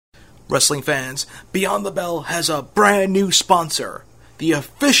Wrestling fans, Beyond the Bell has a brand new sponsor. The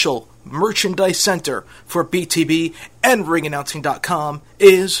official merchandise center for BTB and RingAnnouncing.com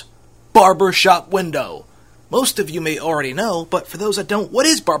is Barbershop Window. Most of you may already know, but for those that don't, what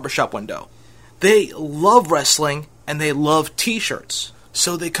is Barbershop Window? They love wrestling and they love t-shirts.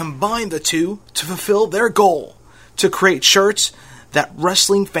 So they combine the two to fulfill their goal, to create shirts that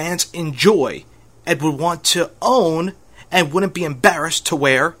wrestling fans enjoy and would want to own and wouldn't be embarrassed to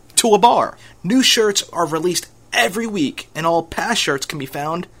wear to a bar. New shirts are released every week, and all past shirts can be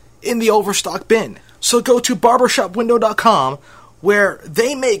found in the overstock bin. So go to barbershopwindow.com, where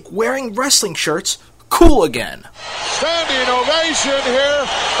they make wearing wrestling shirts cool again. Standing ovation here.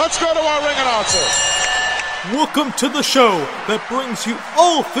 Let's go to our ring announcer. Welcome to the show that brings you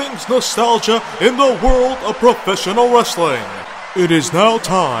all things nostalgia in the world of professional wrestling. It is now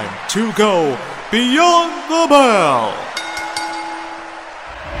time to go Beyond the Bell.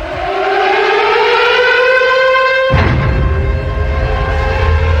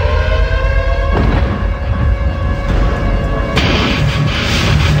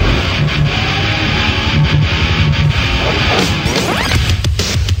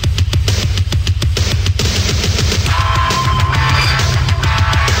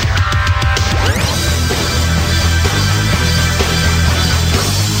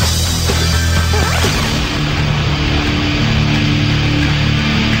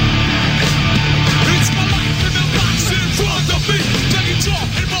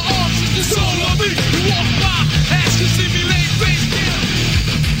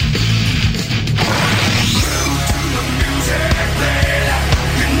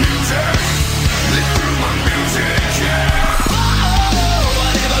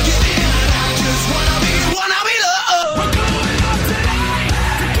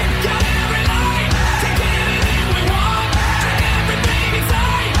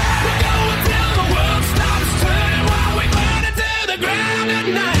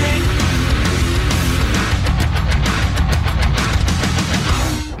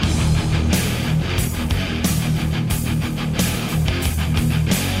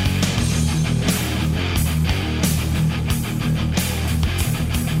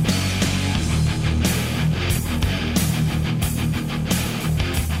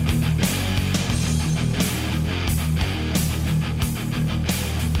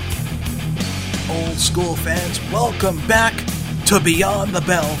 School fans, welcome back to Beyond the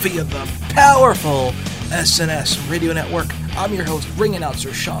Bell via the powerful SNS Radio Network. I'm your host, ring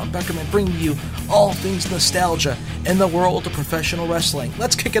announcer Sean Beckerman, bringing you all things nostalgia in the world of professional wrestling.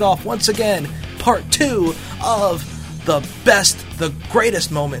 Let's kick it off once again, part 2 of the best, the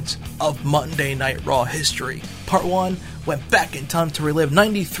greatest moments of Monday Night Raw history. Part 1 went back in time to relive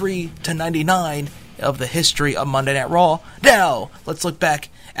 93 to 99 of the history of Monday Night Raw. Now, let's look back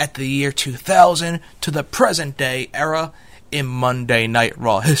at the year 2000 to the present day era in Monday Night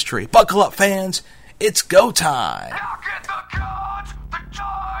Raw history. Buckle up, fans. It's go time. I'll get the cards, the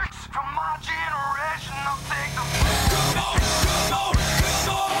charts from my generation. I'll take the come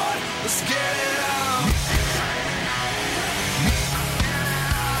on, let's get it on.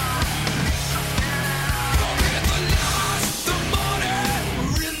 Get the loss, the money,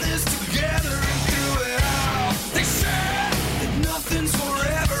 we're in this together and through it all. They said that nothing's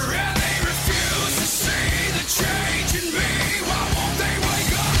forever, and they refuse to see the change in me. Why won't they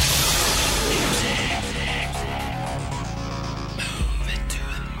wake up?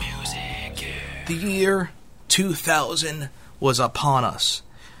 The year 2000 was upon us,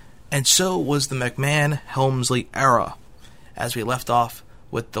 and so was the McMahon-Helmsley era, as we left off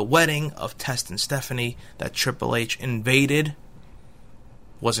with the wedding of Test and Stephanie that Triple H invaded.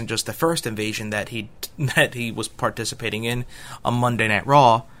 Wasn't just the first invasion that he was participating in on Monday Night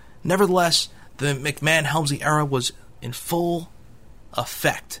Raw. Nevertheless, the McMahon-Helmsley era was in full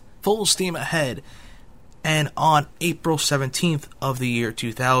effect, full steam ahead, and on April 17th of the year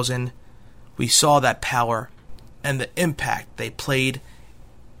 2000, we saw that power and the impact they played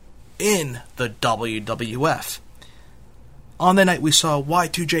in the WWF. On the night, we saw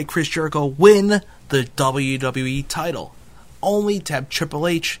Y2J Chris Jericho win the WWE title, only to have Triple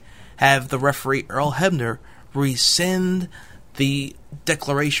H have the referee Earl Hebner rescind the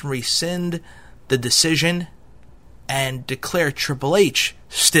declaration, rescind the decision, and declare Triple H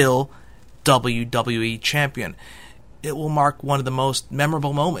still WWE champion. It will mark one of the most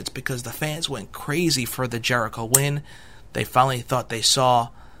memorable moments because the fans went crazy for the Jericho win. They finally thought they saw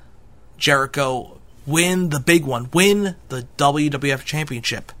Jericho win the big one, win the WWF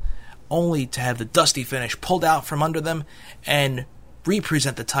Championship, only to have the dusty finish pulled out from under them and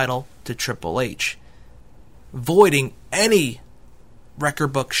represent the title to Triple H, voiding any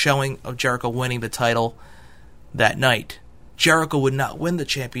record book showing of Jericho winning the title that night. Jericho would not win the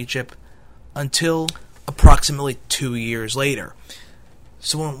championship until approximately 2 years later.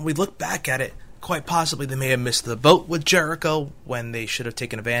 So when we look back at it, quite possibly they may have missed the boat with Jericho when they should have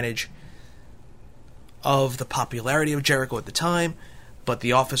taken advantage of the popularity of Jericho at the time, but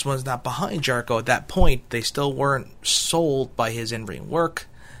the office was not behind Jericho at that point. They still weren't sold by his in-ring work.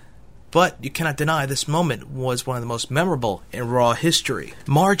 But you cannot deny this moment was one of the most memorable in Raw history.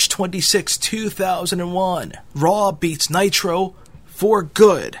 March 26, 2001. Raw beats Nitro for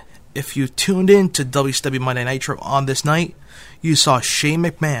good. If you tuned in to WCW Monday Nitro on this night, you saw Shane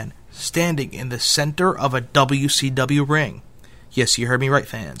McMahon standing in the center of a WCW ring. Yes, you heard me right,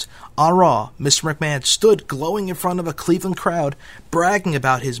 fans. On Raw, Mr. McMahon stood glowing in front of a Cleveland crowd, bragging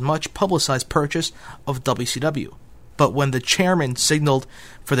about his much-publicized purchase of WCW. But when the chairman signaled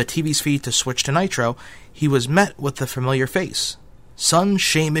for the TV's feed to switch to Nitro, he was met with the familiar face, son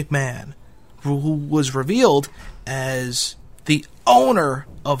Shane McMahon, who was revealed as the owner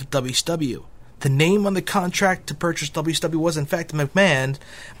of WCW. The name on the contract to purchase WCW was in fact McMahon,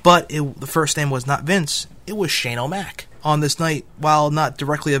 but the first name was not Vince, it was Shane O'Mac. On this night, while not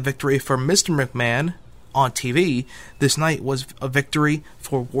directly a victory for Mr. McMahon on TV, this night was a victory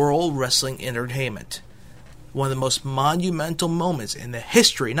for World Wrestling Entertainment. One of the most monumental moments in the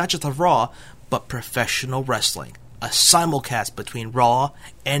history, not just of Raw, but professional wrestling. A simulcast between Raw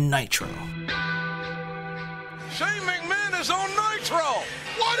and Nitro. Shane McMahon is on Nitro.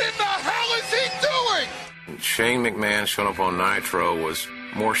 What in the hell is he doing? Shane McMahon showing up on Nitro was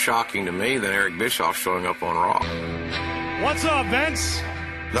more shocking to me than Eric Bischoff showing up on Raw. What's up, Vince?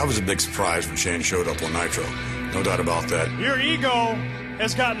 That was a big surprise when Shane showed up on Nitro. No doubt about that. Your ego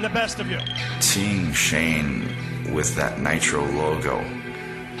has gotten the best of you. Seeing Shane with that Nitro logo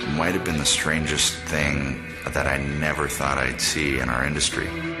might have been the strangest thing that I never thought I'd see in our industry.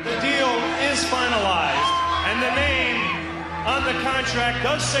 The deal is finalized, and the name on the contract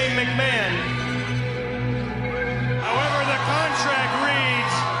does say McMahon. However, the contract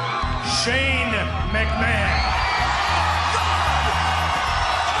reads Shane McMahon.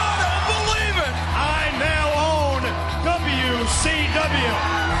 I don't believe it. I now own WCW.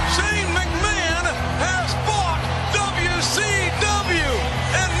 Shane McMahon has bought WCW,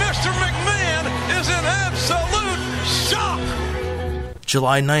 and Mr. McMahon is in absolute shock.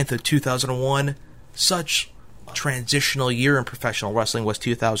 July 9th of 2001, such a transitional year in professional wrestling was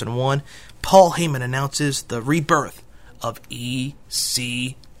 2001. Paul Heyman announces the rebirth of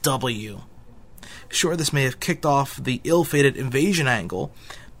ECW. Sure, this may have kicked off the ill-fated Invasion angle,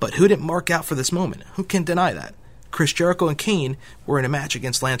 but who didn't mark out for this moment? Who can deny that? Chris Jericho and Kane were in a match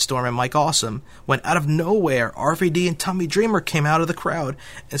against Lance Storm and Mike Awesome when out of nowhere RVD and Tommy Dreamer came out of the crowd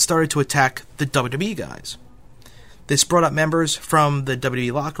and started to attack the WWE guys. This brought up members from the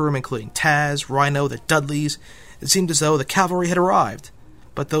WWE locker room, including Taz, Rhino, the Dudleys. It seemed as though the cavalry had arrived,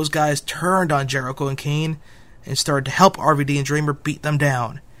 but those guys turned on Jericho and Kane and started to help RVD and Dreamer beat them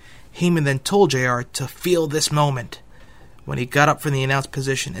down. Heyman then told JR to feel this moment when he got up from the announce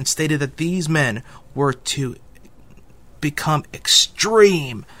position and stated that these men were to become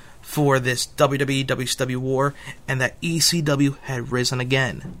extreme for this WWE-WCW war and that ECW had risen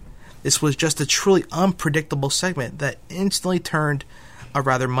again. This was just a truly unpredictable segment that instantly turned a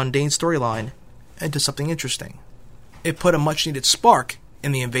rather mundane storyline into something interesting. It put a much-needed spark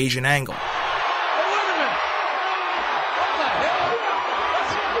in the Invasion angle.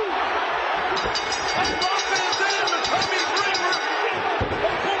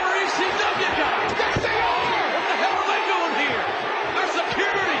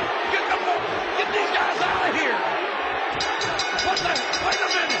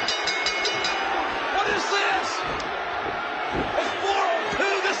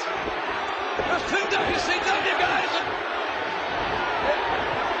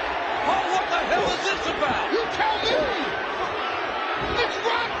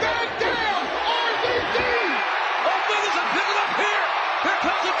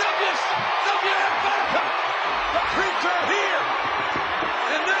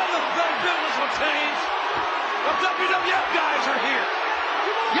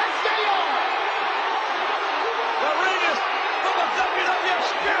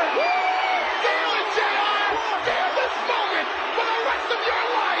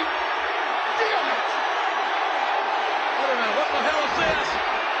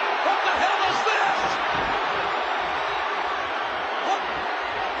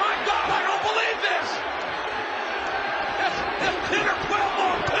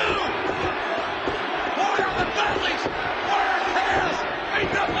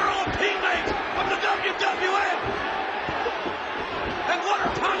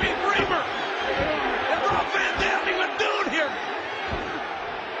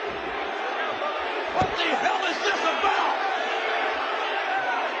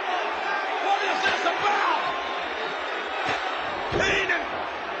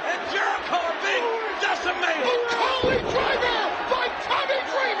 decimated. Holy Driver by Tommy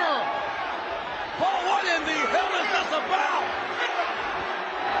Dreamer. Paul, what in the hell is this about?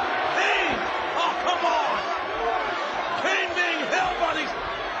 Kane! Oh, come on! Kane being held by these...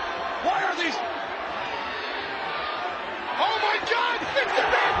 Why are these... Oh my God! It's the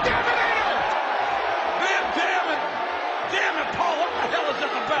Van Daminator! Man, damn it! Damn it, Paul, what the hell is this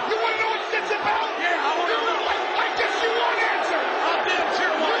about? You want to know what it's about? Yeah, I want to know. I guess you want answers. I damn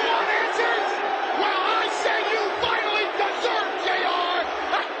sure You want want answers? Well, I say you finally deserve, JR,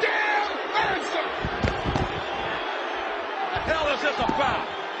 a damn answer. What the hell is this about?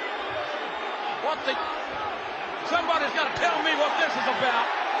 What the... Somebody's got to tell me what this is about.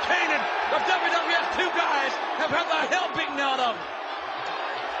 Kane and the WWF two guys have had the hell beaten out of them.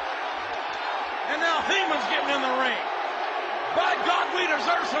 And now Heyman's getting in the ring. By God, we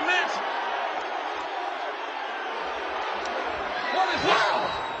deserve some answers. What is this? Well,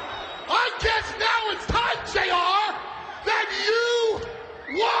 I guess now it's time, JR, that you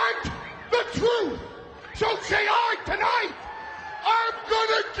want the truth. So, JR, tonight, I'm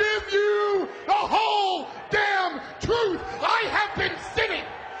gonna give you the whole damn truth. I have been sitting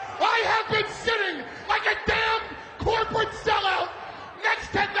like a damn corporate sellout next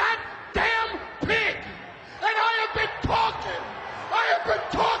to that damn pig. And I have been talking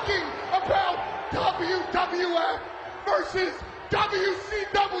about WWF versus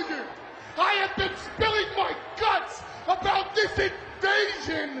WCW. I have been spilling my guts about this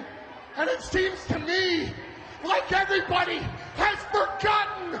invasion. And it seems to me like everybody has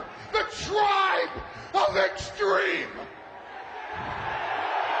forgotten the tribe of Extreme.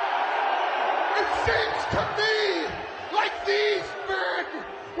 It seems to me like these men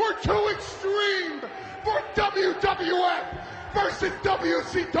were too extreme for WWF versus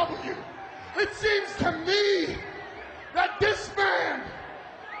WCW. It seems to me that this man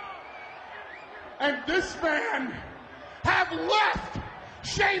and this man have left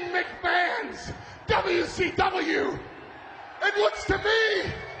Shane McMahon's WCW. It looks to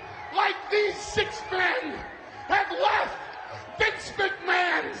me like these six men have left Vince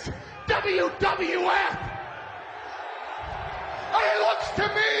McMahon's WWF. And it looks to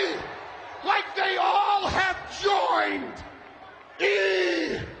me like they all have joined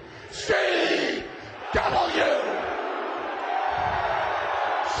ECW.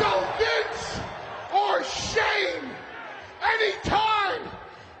 So Vince or Shane, anytime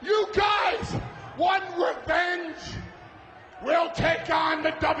you guys want revenge, we'll take on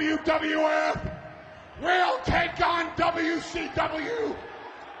the WWF. We'll take on WCW.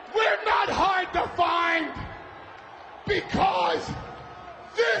 We're not hard to find because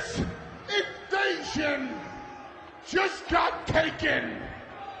this invasion just got taken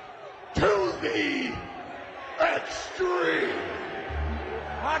to the extreme.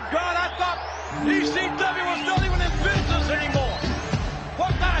 My God, I thought ECW was not even in business anymore.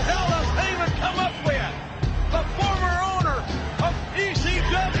 What the hell has Heyman come up with? The former owner of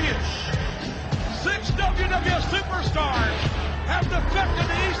ECW. 6 WWF superstars have defected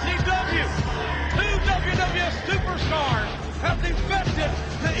to ECW. 2 WWF superstars have defected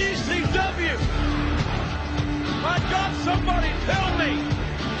to ECW. My God, somebody tell me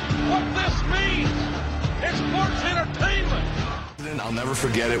what this means. It's sports entertainment. I'll never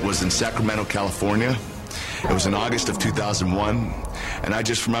forget it was in Sacramento, California. It was in August of 2001, and I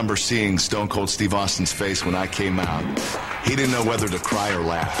just remember seeing Stone Cold Steve Austin's face when I came out. He didn't know whether to cry or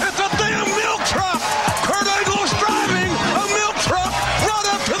laugh. It's a damn milk truck! Kurt Angle's driving a milk truck right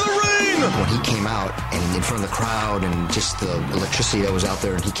up to the ring! When he came out and in front of the crowd and just the electricity that was out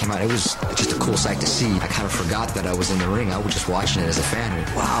there and he came out, it was just a cool sight to see. I kind of forgot that I was in the ring. I was just watching it as a fan.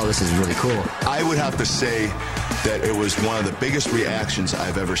 Wow, this is really cool. I would have to say that it was one of the biggest reactions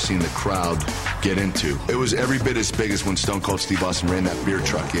I've ever seen the crowd get into. It was every bit as big as when Stone Cold Steve Austin ran that beer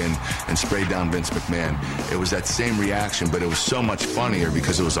truck in and sprayed down Vince McMahon. It was that same reaction, but it was so much funnier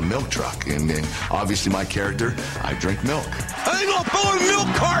because it was a milk truck. And obviously my character, I drink milk. Angle throwing milk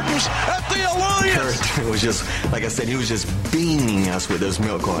cartons at the Alliance! Kurt was just, like I said, he was just beaming us with those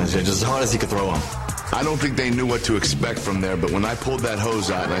milk cartons, just as hard as he could throw them. I don't think they knew what to expect from there, but when I pulled that hose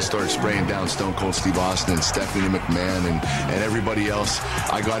out and I started spraying down Stone Cold Steve Austin and Stephanie McMahon and everybody else,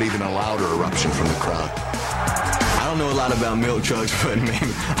 I got even a louder eruption from the crowd. I don't know a lot about milk trucks, but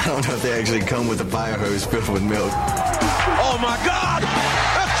maybe, I don't know if they actually come with a fire hose filled with milk. Oh my God!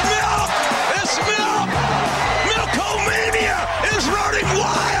 It's milk! It's milk! Milkomania is running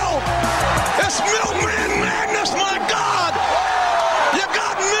wild! It's Milkman Magnus, my God! You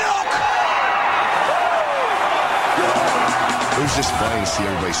got milk! It was just funny see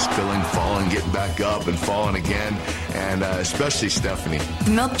everybody spilling, falling, getting back up, and falling again, and especially Stephanie.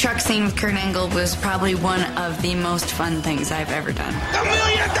 The milk truck scene with Kurt Angle was probably one of the most fun things I've ever done. The $1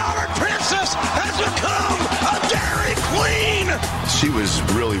 Million Princess has become a Dairy Queen! She was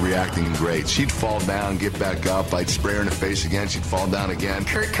really reacting great. She'd fall down, get back up. I'd spray her in the face again. She'd fall down again.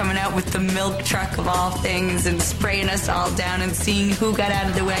 Kurt coming out with the milk truck of all things and spraying us all down and seeing who got out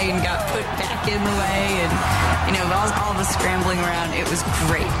of the way and got put back in the way. And, all of us scrambling around. It was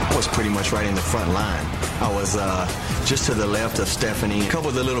great. I was pretty much right in the front line. I was just to the left of Stephanie. A couple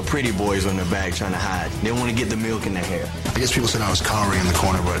of the little pretty boys on the back trying to hide. They want to get the milk in their hair. I guess people said I was cowering in the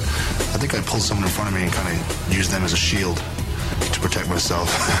corner, but I think I pulled someone in front of me and kind of used them as a shield to protect myself.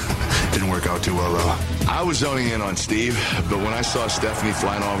 Didn't work out too well, though. I was zoning in on Steve, but when I saw Stephanie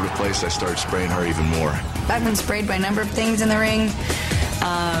flying all over the place, I started spraying her even more. I've been sprayed by a number of things in the ring.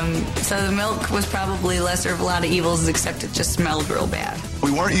 So the milk was probably lesser of a lot of evils, except it just smelled real bad.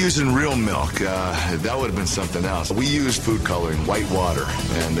 We weren't using real milk. That would have been something else. We used food coloring, white water,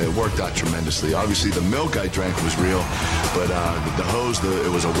 and it worked out tremendously. Obviously, the milk I drank was real, but the hose,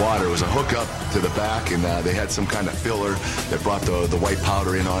 it was a water. It was a hookup to the back, and they had some kind of filler that brought the white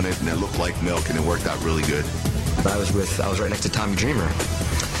powder in on it, and it looked like milk, and it worked out really good. I was right next to Tommy Dreamer.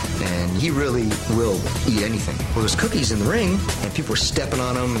 And he really will eat anything. Well, there's cookies in the ring, and people were stepping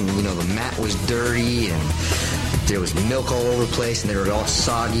on them, and, the mat was dirty, and there was milk all over the place, and they were all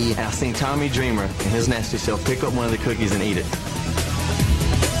soggy. And I seen Tommy Dreamer and his nasty self pick up one of the cookies and eat it.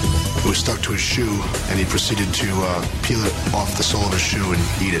 It was stuck to his shoe, and he proceeded to peel it off the sole of his shoe and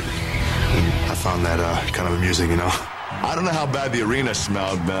eat it. And I found that kind of amusing, I don't know how bad the arena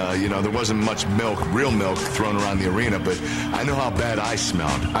smelled. There wasn't much milk, real milk, thrown around the arena, but I know how bad I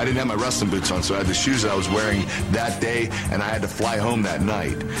smelled. I didn't have my wrestling boots on, so I had the shoes I was wearing that day, and I had to fly home that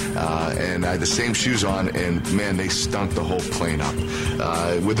night. And I had the same shoes on, and, man, they stunk the whole plane up.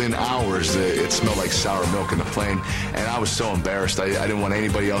 Within hours, it smelled like sour milk in the plane, and I was so embarrassed. I didn't want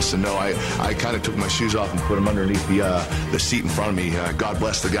anybody else to know. I kind of took my shoes off and put them underneath the seat in front of me. God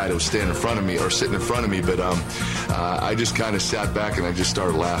bless the guy that was standing in front of me, or sitting in front of me, but I just kind of sat back and I just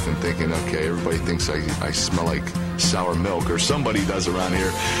started laughing, thinking, okay, everybody thinks I smell like sour milk, or somebody does around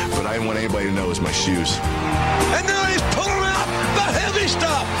here, but I didn't want anybody to know it was my shoes. And now he's pulling out the heavy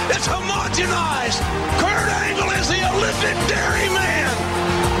stuff. It's homogenized. Kurt Angle is the Olympic dairy man.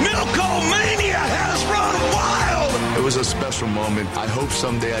 Milkomania has run wild. It was a special moment. I hope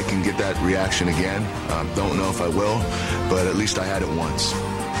someday I can get that reaction again. Don't know if I will, but at least I had it once.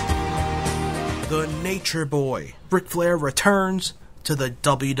 The Nature Boy, Ric Flair, returns to the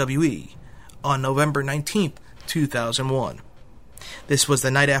WWE on November 19th, 2001. This was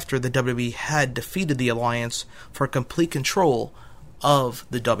the night after the WWE had defeated the Alliance for complete control of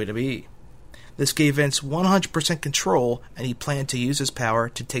the WWE. This gave Vince 100% control, and he planned to use his power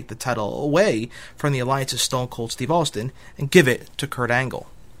to take the title away from the Alliance's Stone Cold Steve Austin and give it to Kurt Angle.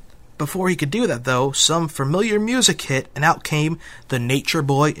 Before he could do that, though, some familiar music hit, and out came the Nature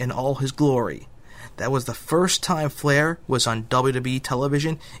Boy in all his glory. That was the first time Flair was on WWE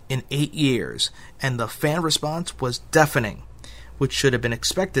television in 8 years, and the fan response was deafening, which should have been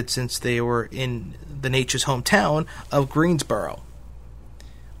expected since they were in the Nature's hometown of Greensboro.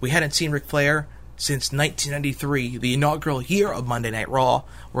 We hadn't seen Ric Flair since 1993, the inaugural year of Monday Night Raw,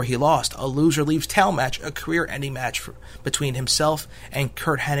 where he lost a loser leaves town match, a career-ending match between himself and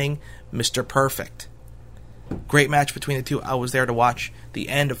Curt Hennig, Mr. Perfect. Great match between the two. I was there to watch the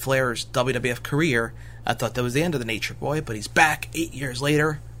end of Flair's WWF career. I thought that was the end of the Nature Boy, but he's back 8 years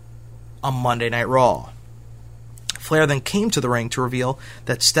later on Monday Night Raw. Flair then came to the ring to reveal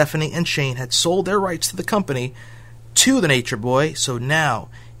that Stephanie and Shane had sold their rights to the company to the Nature Boy, so now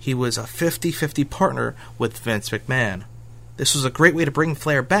he was a 50-50 partner with Vince McMahon. This was a great way to bring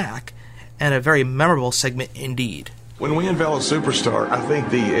Flair back, and a very memorable segment indeed. When we unveil a superstar, I think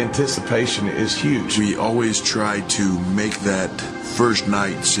the anticipation is huge. We always try to make that first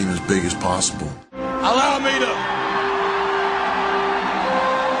night seem as big as possible. Allow me to...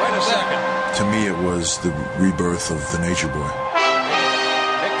 Wait a second. To me, it was the rebirth of the Nature Boy.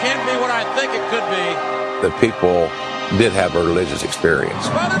 It can't be what I think it could be. The people did have a religious experience.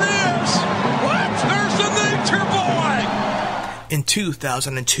 But it is! What? There's the Nature Boy! In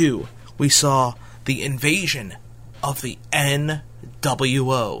 2002, we saw the invasion of the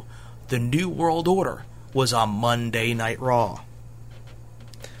NWO. The New World Order was on Monday Night Raw.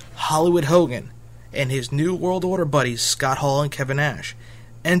 Hollywood Hogan and his New World Order buddies Scott Hall and Kevin Nash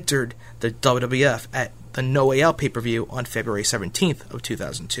entered the WWF at the No Way Out pay-per-view on February 17th of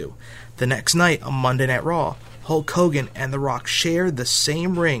 2002. The next night on Monday Night Raw, Hulk Hogan and The Rock shared the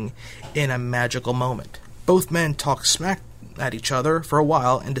same ring in a magical moment. Both men talked smack at each other for a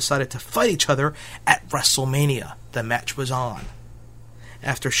while and decided to fight each other at WrestleMania. The match was on.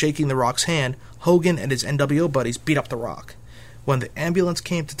 After shaking The Rock's hand, Hogan and his NWO buddies beat up The Rock. When the ambulance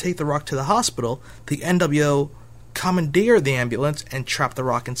came to take The Rock to the hospital, the NWO commandeered the ambulance and trapped The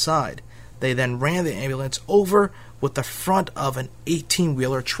Rock inside. They then ran the ambulance over with the front of an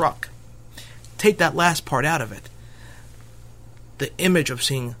 18-wheeler truck. Take that last part out of it. The image of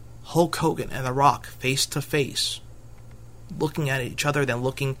seeing Hulk Hogan and The Rock face to face, looking at each other, then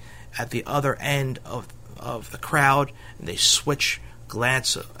looking at the other end of the crowd, and they switch,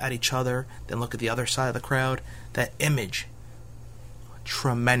 glance at each other, then look at the other side of the crowd. That image,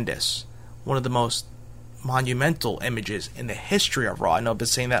 tremendous. One of the most monumental images in the history of Raw. I know I've been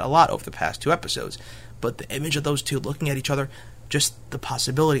saying that a lot over the past 2 episodes, but the image of those two looking at each other, just the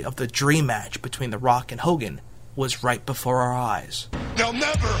possibility of the dream match between The Rock and Hogan was right before our eyes. There'll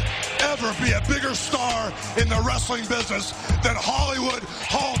never, ever be a bigger star in the wrestling business than Hollywood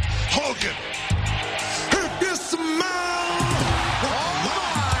Hulk Hogan. If you smile,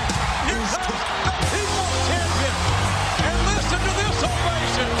 Here comes the People's Champion. And listen to this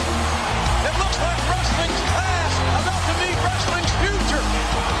ovation. It looks like wrestling's past about to meet wrestling's future.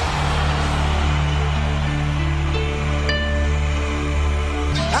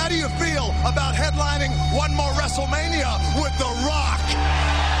 how do you feel about headlining one more WrestleMania with The Rock?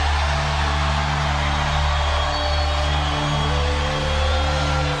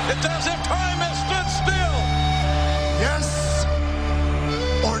 It's as if time has stood still. Yes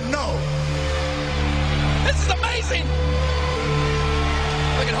or no? This is amazing.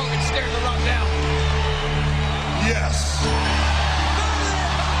 Look at Hogan staring The Rock down. Yes.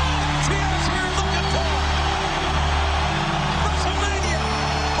 Tears here looking for WrestleMania.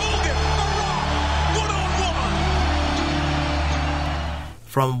 Hogan, The Rock, one-on-one.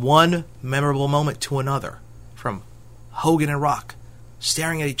 From one memorable moment to another, from Hogan and Rock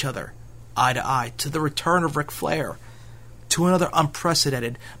staring at each other, eye to eye, to the return of Ric Flair, to another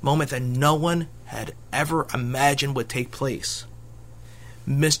unprecedented moment that no one had ever imagined would take place.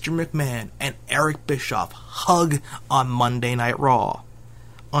 Mr. McMahon and Eric Bischoff hug on Monday Night Raw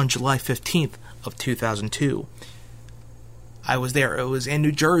on July 15th of 2002. I was there. It was in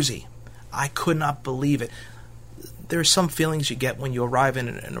New Jersey. I could not believe it. There's some feelings you get when you arrive in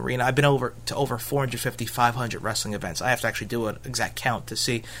an arena. I've been over to over 450, 500 wrestling events. I have to actually do an exact count to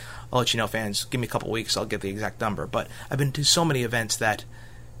see. I'll let you know, fans. Give me a couple weeks, I'll get the exact number. But I've been to so many events that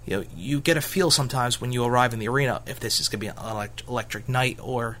you get a feel sometimes when you arrive in the arena if this is going to be an electric night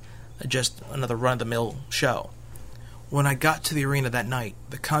or just another run-of-the-mill show. When I got to the arena that night,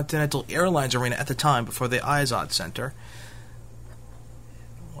 the Continental Airlines Arena at the time, before the Izod Center,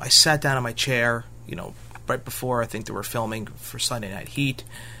 I sat down in my chair, right before I think they were filming for Sunday Night Heat,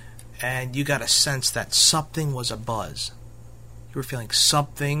 and you got a sense that something was abuzz. You were feeling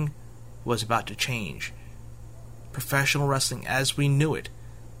something was about to change. Professional wrestling as we knew it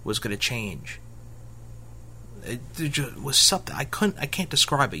was going to change. There just was something I can't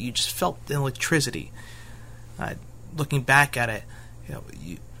describe it. You just felt the electricity. Looking back at it,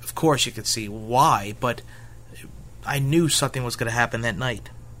 of course you could see why, but I knew something was going to happen that night.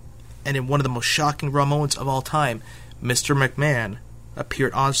 And in one of the most shocking Raw moments of all time, Mr. McMahon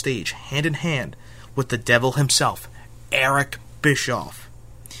appeared on stage, hand in hand, with the devil himself, Eric Bischoff.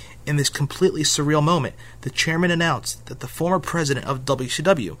 In this completely surreal moment, the chairman announced that the former president of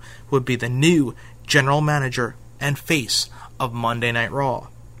WCW would be the new general manager and face of Monday Night Raw.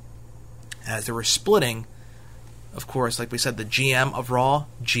 As they were splitting, of course, like we said, the GM of Raw,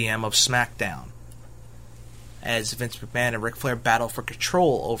 GM of SmackDown. As Vince McMahon and Ric Flair battle for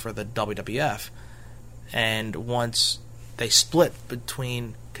control over the WWF. And once they split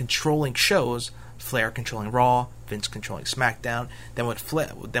between controlling shows, Flair controlling Raw, Vince controlling SmackDown, then with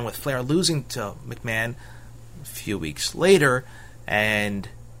Flair losing to McMahon a few weeks later, and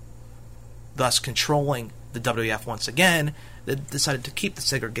thus controlling the WWF once again, they decided to keep the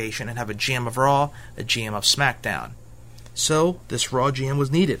segregation and have a GM of Raw, a GM of SmackDown. So, this Raw GM was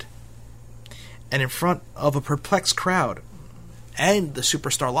needed. And in front of a perplexed crowd and the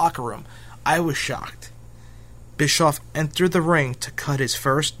Superstar locker room, I was shocked. Bischoff entered the ring to cut his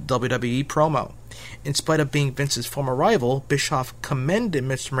first WWE promo. In spite of being Vince's former rival, Bischoff commended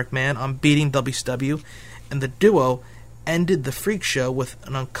Mr. McMahon on beating WCW, and the duo ended the Freak Show with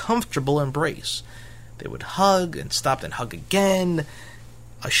an uncomfortable embrace. They would hug and stop and hug again.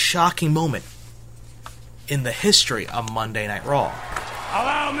 A shocking moment in the history of Monday Night Raw.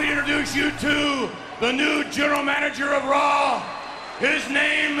 Allow me to introduce you to the new general manager of Raw. His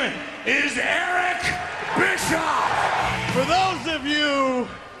name is Eric Bischoff. For those of you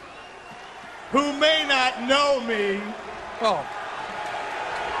who may not know me, Oh.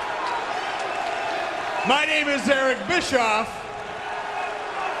 My name is Eric Bischoff,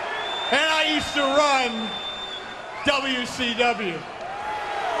 and I used to run WCW.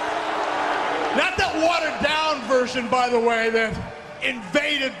 Not that watered-down version, by the way, that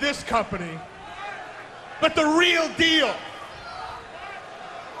invaded this company, but the real deal.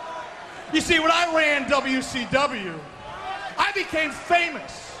 You see, when I ran WCW, I became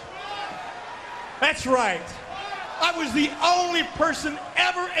famous. That's right. I was the only person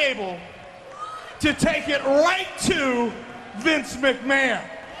ever able to take it right to Vince McMahon.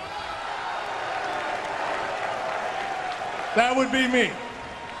 That would be me.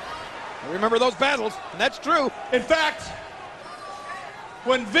 I remember those battles, and that's true. In fact,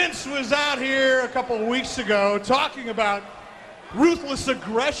 when Vince was out here a couple of weeks ago talking about ruthless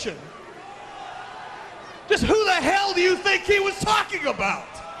aggression, just who the hell do you think he was talking about?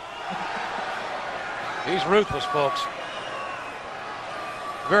 He's ruthless, folks.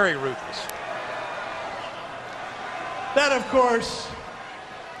 Very ruthless. That, of course,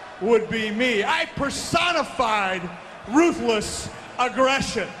 would be me. I personified ruthless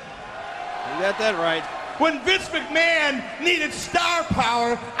aggression. You got that right. When Vince McMahon needed star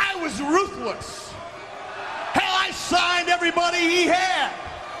power, I was ruthless. Hell, I signed everybody he had.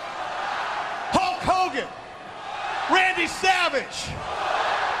 Hulk Hogan, Randy Savage,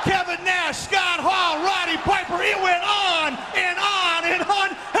 Kevin Nash, Scott Hall, Roddy Piper. It went on and on and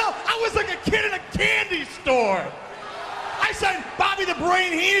on. Hell, I was like a kid in a candy store. I signed Bobby the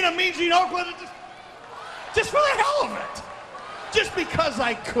Brain Heenan and Mean Gene Oakland just for the hell of it. Just because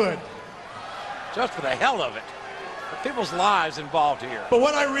I could. Just for the hell of it. The people's lives involved here. But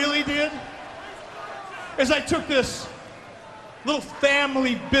what I really did is I took this little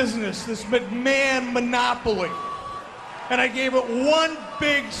family business, this McMahon monopoly, and I gave it one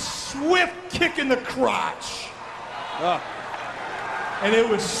big swift kick in the crotch. And it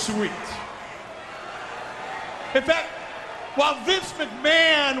was sweet. In fact, while Vince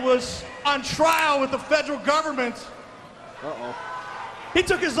McMahon was on trial with the federal government, he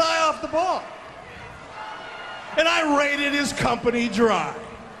took his eye off the ball. And I raided his company dry.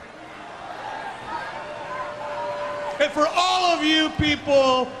 And for all of you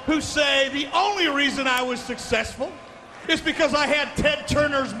people who say the only reason I was successful is because I had Ted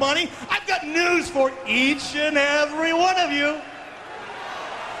Turner's money, I've got news for each and every one of you.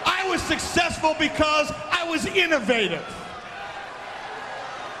 I was successful because I was innovative.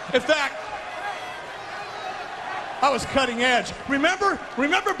 In fact, I was cutting edge. Remember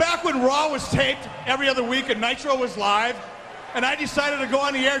back when Raw was taped every other week and Nitro was live? And I decided to go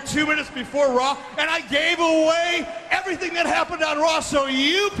on the air 2 minutes before Raw, and I gave away everything that happened on Raw so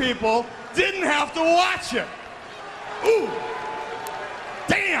you people didn't have to watch it. Ooh.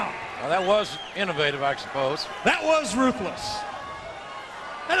 Damn. Well, that was innovative, I suppose. That was ruthless.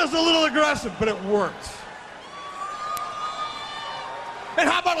 That was a little aggressive, but it worked. And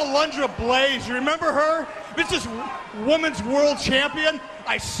how about Alundra Blaze? You remember her? This women's world champion.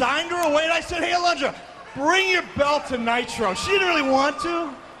 I signed her away, and I said, hey, Alundra, bring your belt to Nitro. She didn't really want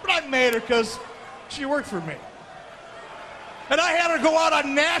to, but I made her because she worked for me. And I had her go out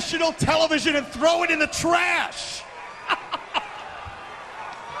on national television and throw it in the trash.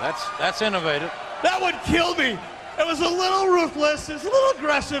 That's innovative. That would kill me. It was a little ruthless, it was a little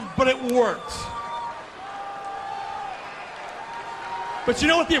aggressive, but it worked. But you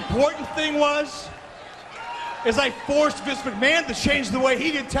know what the important thing was? Is I forced Vince McMahon to change the way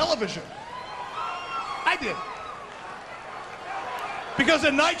he did television. I did. Because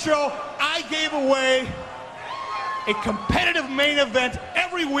in Nitro, I gave away a competitive main event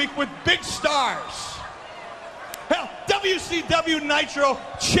every week with big stars. Hell, WCW Nitro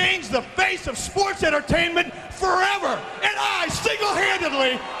changed the face of sports entertainment forever. And I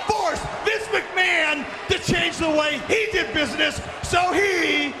single-handedly forced Vince McMahon to change the way he did business so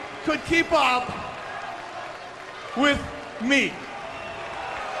he could keep up with me.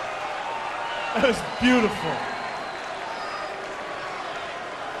 That was beautiful.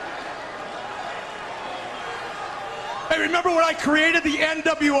 Hey, remember when I created the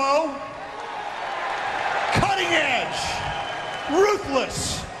NWO? Cutting edge,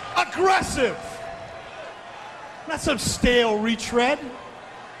 ruthless, aggressive. Not some stale retread.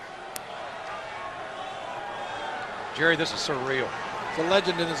 Jerry, this is surreal. It's a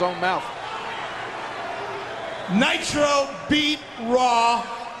legend in his own mouth. Nitro beat Raw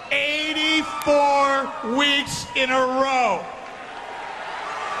 84 weeks in a row.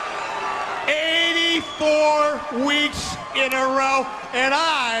 84 weeks in a row, and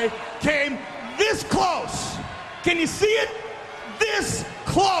I came this close. Can you see it? This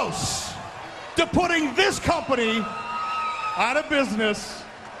close to putting this company out of business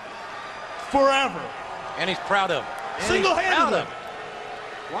forever. And he's proud of it. Single-handedly.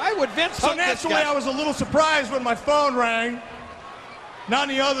 Why would Vince So hook this naturally, guy? I was a little surprised when my phone rang. And on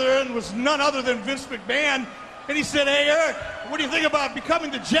the other end was none other than Vince McMahon. And he said, "Hey, Eric, what do you think about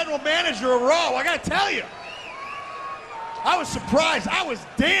becoming the general manager of Raw?" I got to tell you, I was surprised. I was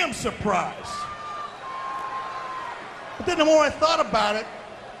damn surprised. But then the more I thought about it,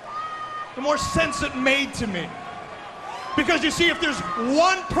 the more sense it made to me. Because you see, if there's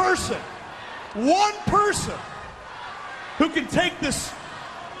one person who can take this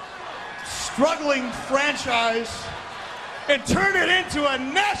struggling franchise and turn it into a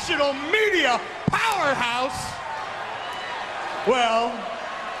national media powerhouse, well,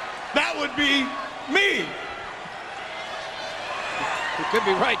 that would be me. You could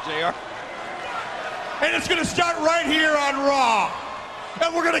be right, JR. And it's going to start right here on Raw.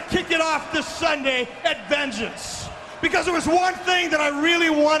 And we're going to kick it off this Sunday at Vengeance. Because there was one thing that I really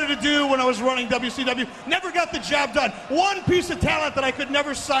wanted to do when I was running WCW. Never got the job done. One piece of talent that I could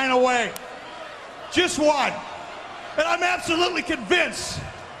never sign away. Just one. And I'm absolutely convinced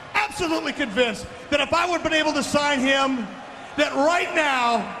that if I would have been able to sign him, that right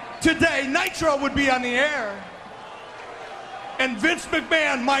now, today, Nitro would be on the air. And Vince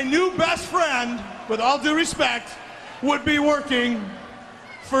McMahon, my new best friend, with all due respect, would be working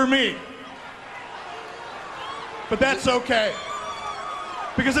for me. But that's okay.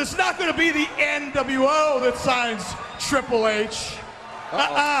 Because it's not going to be the NWO that signs Triple H.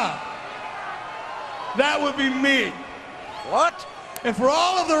 That would be me. What? And for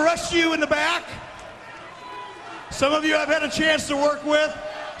all of the rest of you in the back, some of you I've had a chance to work with,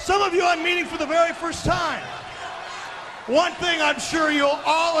 some of you I'm meeting for the very first time. One thing I'm sure you'll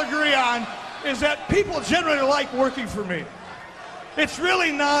all agree on is that people generally like working for me. It's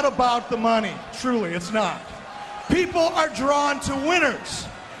really not about the money. Truly, it's not. People are drawn to winners.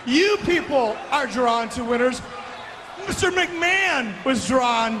 You people are drawn to winners. Mr. McMahon was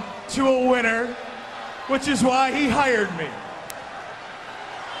drawn to a winner, which is why he hired me.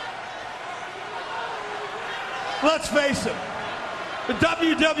 Let's face it, the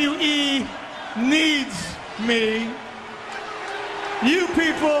WWE needs me. You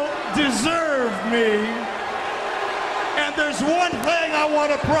people deserve me. And there's one thing I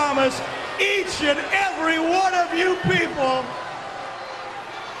want to promise each and every one of you people.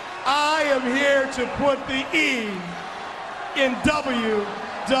 I am here to put the E in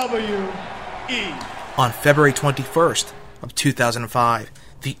WWE. On February 21st of 2005,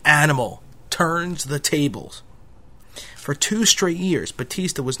 the Animal turns the tables. For 2 straight years,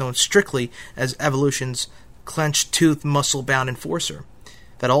 Batista was known strictly as Evolution's clenched-toothed, muscle-bound enforcer.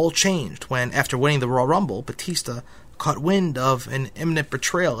 That all changed when, after winning the Royal Rumble, Batista caught wind of an imminent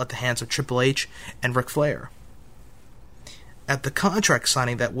betrayal at the hands of Triple H and Ric Flair. At the contract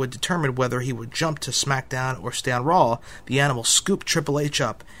signing that would determine whether he would jump to SmackDown or stay on Raw, the Animal scooped Triple H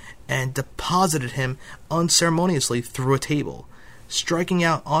up and deposited him unceremoniously through a table, striking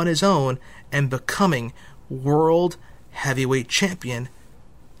out on his own and becoming World Heavyweight Champion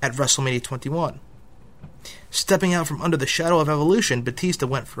at WrestleMania 21. Stepping out from under the shadow of Evolution, Batista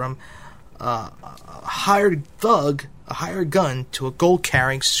went from a hired thug, a hired gun, to a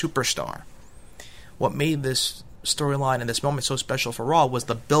gold-carrying superstar. What made this storyline and this moment so special for Raw was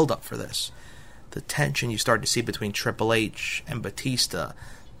the build-up for this. The tension you started to see between Triple H and Batista,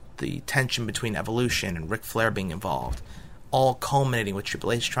 the tension between Evolution and Ric Flair being involved, all culminating with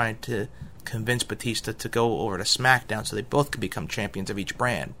Triple H trying to convince Batista to go over to SmackDown so they both could become champions of each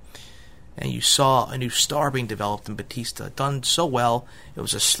brand. And you saw a new star being developed in Batista, done so well. It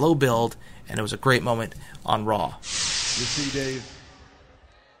was a slow build, and it was a great moment on Raw. You see, Dave,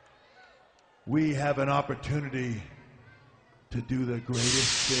 we have an opportunity to do the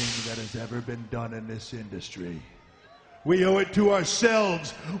greatest thing that has ever been done in this industry. We owe it to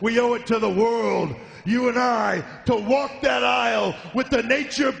ourselves. We owe it to the world, you and I, to walk that aisle with the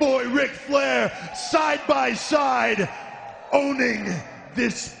Nature Boy Ric Flair side by side, owning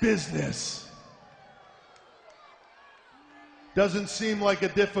this business. Doesn't seem like a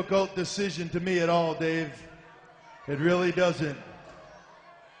difficult decision to me at all, Dave. It really doesn't.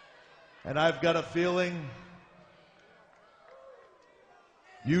 And I've got a feeling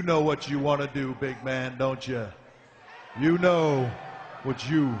you know what you want to do, big man, don't you? You know what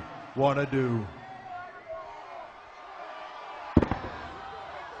you want to do.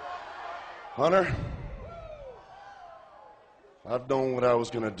 Hunter, I've known what I was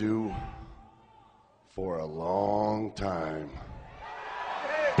going to do for a long time.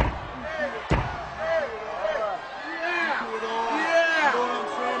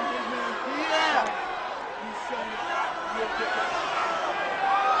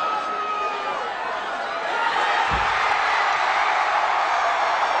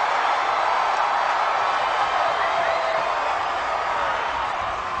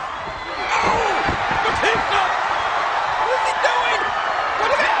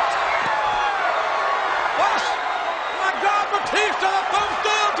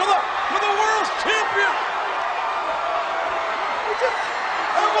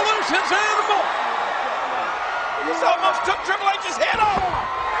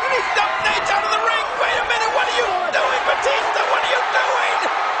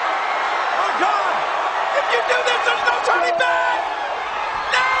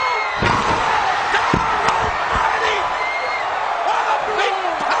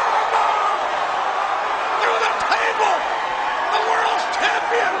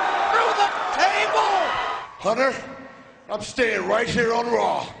 Hunter, I'm staying right here on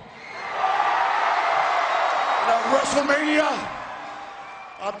Raw. And at WrestleMania,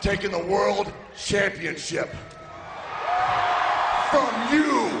 I'm taking the World Championship from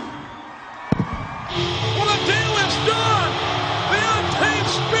you. Well, the deal is done. The untamed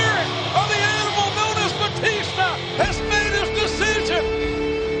spirit of the animal known as Batista has made his decision.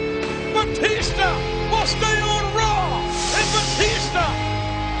 Batista will stay on Raw, and Batista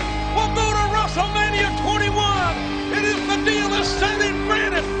will go to WrestleMania 21. It is the deal is set and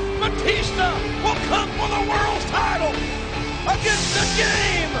granted. Batista will come for the world's title against the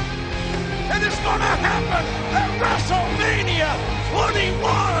Game, and it's going to happen at WrestleMania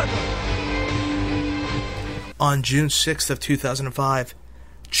 21. On June 6th of 2005,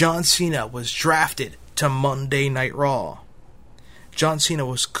 John Cena was drafted to Monday Night Raw. John Cena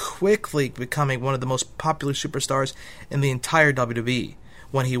was quickly becoming one of the most popular superstars in the entire WWE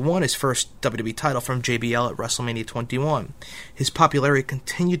when he won his first WWE title from JBL at WrestleMania 21. His popularity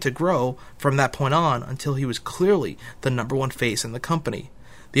continued to grow from that point on until he was clearly the number one face in the company.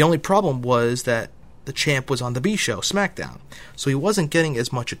 The only problem was that the champ was on the B show, SmackDown, so he wasn't getting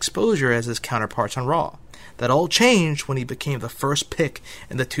as much exposure as his counterparts on Raw. That all changed when he became the first pick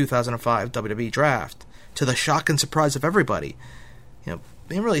in the 2005 WWE Draft, to the shock and surprise of everybody. No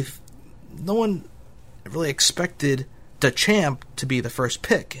one really expected the champ to be the first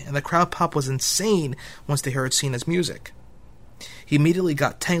pick, and the crowd pop was insane once they heard Cena's music. He immediately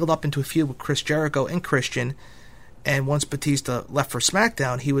got tangled up into a feud with Chris Jericho and Christian, and once Batista left for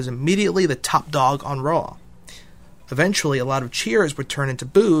SmackDown, he was immediately the top dog on Raw. Eventually, a lot of cheers would turn into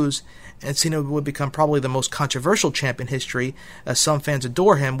boos, and Cena would become probably the most controversial champ in history, as some fans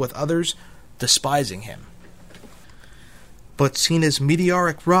adore him, with others despising him. But Cena's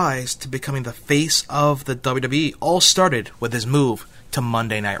meteoric rise to becoming the face of the WWE all started with his move to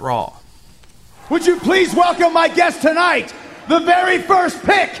Monday Night Raw. Would you please welcome my guest tonight, the very first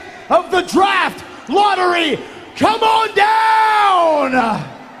pick of the draft lottery? Come on down!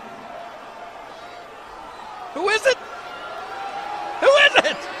 Who is it? Who is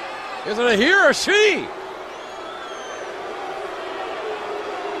it? Is it a he or a she?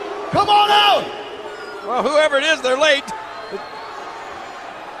 Come on out! Well, whoever it is, they're late.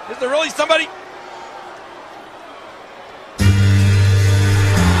 Is there really somebody? What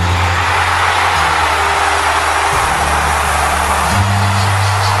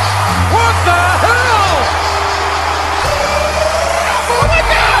the hell? Oh my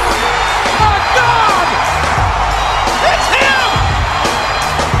God! My God! It's him!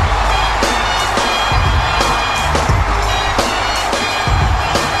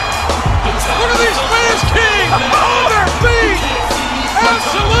 Look at these fans, King! On their feet!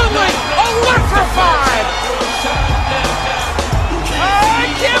 Absolutely electrified! I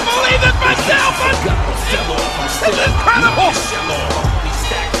can't believe it myself! It's incredible!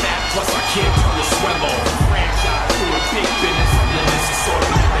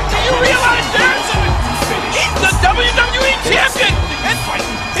 Do you realize that? He's the WWE champion! And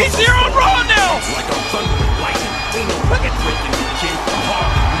he's here on Raw now! Look at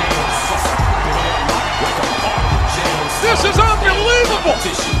this is unbelievable!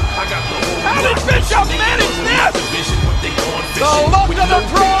 How did Bishop manage this? The luck of the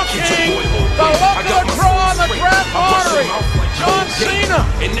draw, King! The luck of the draw on the draft lottery! John Cena!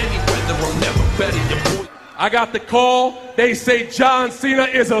 I got the call. They say John Cena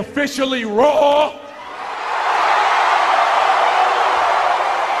is officially Raw.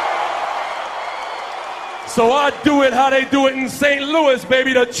 So I do it how they do it in St. Louis,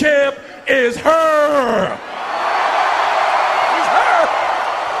 baby. The champ is her.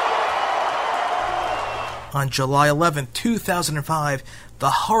 On July 11, 2005, the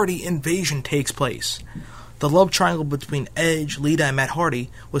Hardy invasion takes place. The love triangle between Edge, Lita, and Matt Hardy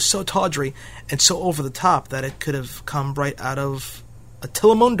was so tawdry and so over the top that it could have come right out of a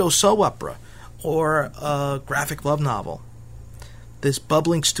Telemundo soap opera or a graphic love novel. This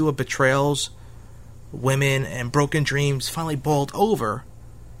bubbling stew of betrayals, women, and broken dreams finally boiled over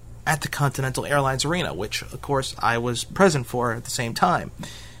at the Continental Airlines Arena, which, of course, I was present for at the same time.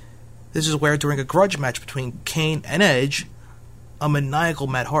 This is where, during a grudge match between Kane and Edge, a maniacal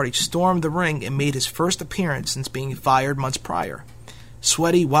Matt Hardy stormed the ring and made his first appearance since being fired months prior.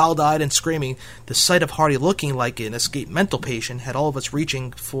 Sweaty, wild-eyed, and screaming, the sight of Hardy looking like an escaped mental patient had all of us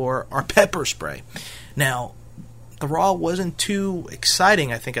reaching for our pepper spray. Now, the Raw wasn't too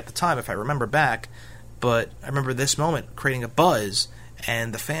exciting, I think, at the time, if I remember back, but I remember this moment creating a buzz,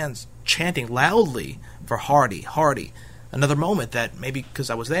 and the fans chanting loudly for Hardy, Hardy. Another moment that, maybe because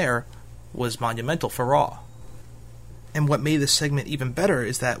I was there, was monumental for Raw. And what made this segment even better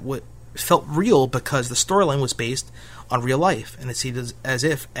is that what felt real because the storyline was based on real life, and it seemed as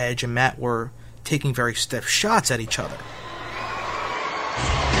if Edge and Matt were taking very stiff shots at each other.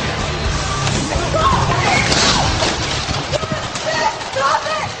 Stop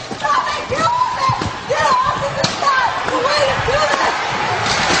it! Stop it! Get off it! Get off it! This is not the way to do this!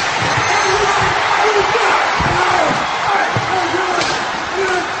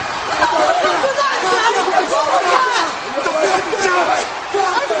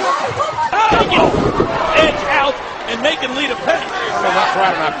 Edge out and making Lita pay. Well, that's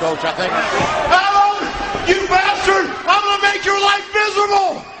right enough, Coach. I think. Alan, you bastard! I'm gonna make your life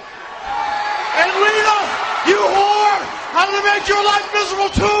miserable! And Lita, you whore! I'm gonna make your life miserable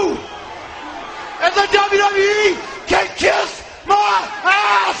too! And the WWE can kiss my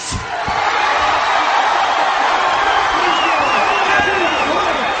ass!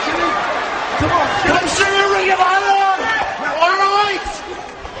 Come see me, Ring of Honor! All right!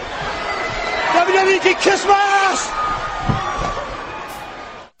 WWE can kiss my ass!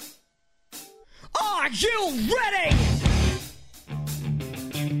 Are you ready?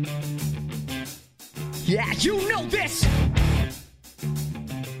 Yeah, you know this.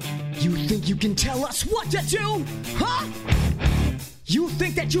 You think you can tell us what to do? Huh? You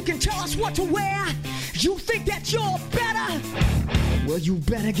think that you can tell us what to wear? You think that you're better? Well, you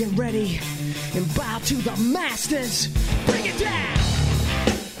better get ready and bow to the masters. Bring it down.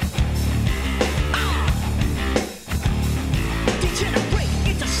 Degenerate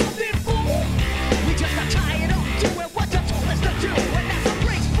into something full. We just got tired of doing what you told us to do, and that's a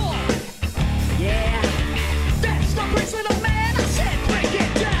graceful. Yeah, that's the grace of the man. I said, break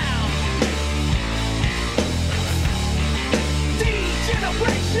it down.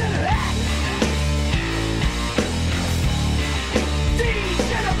 Degeneration.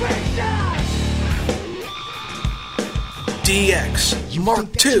 DX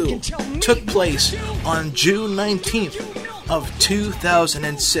Mark II took place on June 19th of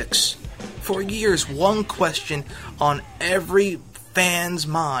 2006. For years, one question on every fan's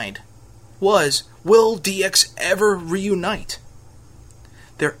mind was, will DX ever reunite?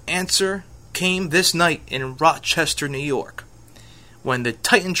 Their answer came this night in Rochester, New York, when the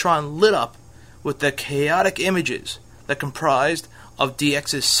Titantron lit up with the chaotic images that comprised of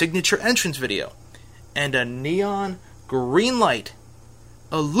DX's signature entrance video, and a neon green light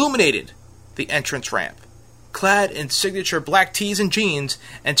illuminated the entrance ramp. Clad in signature black tees and jeans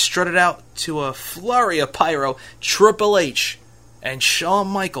and strutted out to a flurry of pyro, Triple H and Shawn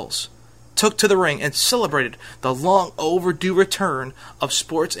Michaels took to the ring and celebrated the long overdue return of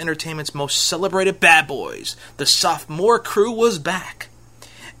sports entertainment's most celebrated bad boys. The sophomore crew was back.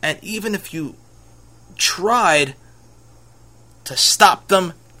 And even if you tried to stop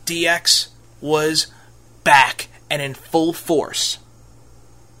them, DX was back and in full force.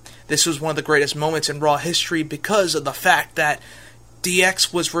 This was one of the greatest moments in Raw history because of the fact that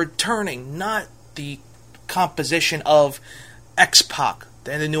DX was returning, not the composition of X-Pac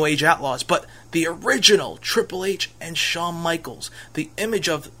and the New Age Outlaws, but the original Triple H and Shawn Michaels. The image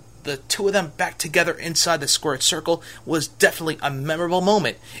of the two of them back together inside the squared circle was definitely a memorable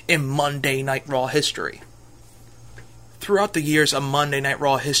moment in Monday Night Raw history. Throughout the years of Monday Night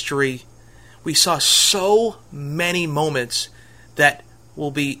Raw history, we saw so many moments that will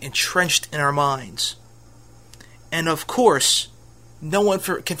be entrenched in our minds. And of course, no one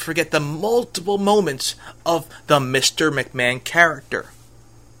can forget the multiple moments of the Mr. McMahon character.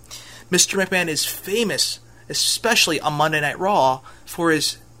 Mr. McMahon is famous, especially on Monday Night Raw, for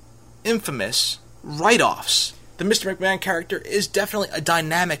his infamous write-offs. The Mr. McMahon character is definitely a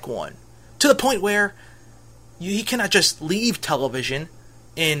dynamic one, to the point where he cannot just leave television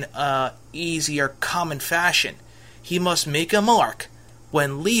in a easy or common fashion. He must make a mark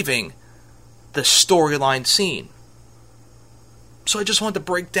when leaving the storyline scene. So I just wanted to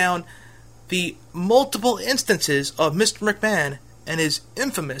break down the multiple instances of Mr. McMahon and his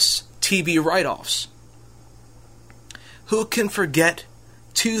infamous TV write-offs. Who can forget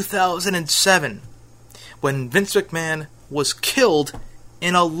 2007, when Vince McMahon was killed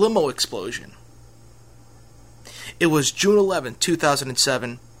in a limo explosion? It was June 11,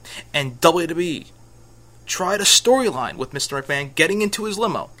 2007, and WWE tried a storyline with Mr. McMahon getting into his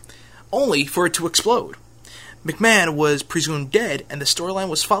limo, only for it to explode. McMahon was presumed dead, and the storyline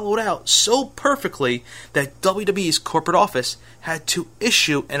was followed out so perfectly that WWE's corporate office had to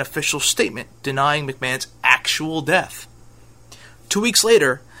issue an official statement denying McMahon's actual death. 2 weeks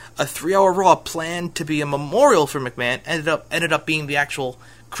later, a 3-hour Raw planned to be a memorial for McMahon ended up being the actual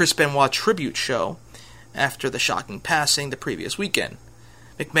Chris Benoit tribute show after the shocking passing the previous weekend.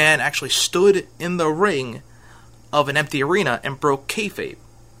 McMahon actually stood in the ring of an empty arena and broke kayfabe,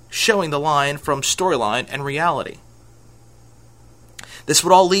 showing the line from storyline and reality. This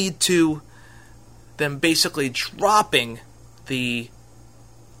would all lead to them basically dropping the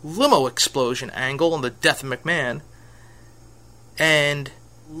limo explosion angle and the death of McMahon, and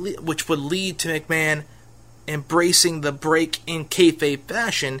which would lead to McMahon embracing the break in kayfabe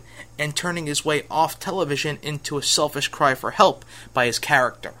fashion and turning his way off television into a selfish cry for help by his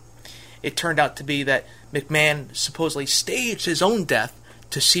character. It turned out to be that McMahon supposedly staged his own death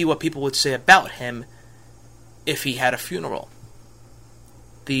to see what people would say about him if he had a funeral.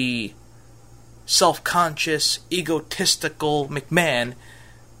 The self-conscious, egotistical McMahon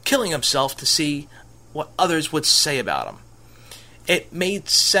killing himself to see what others would say about him. It made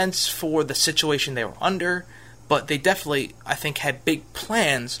sense for the situation they were under, but they definitely, I think, had big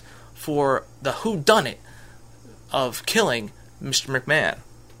plans for the whodunit of killing Mr. McMahon.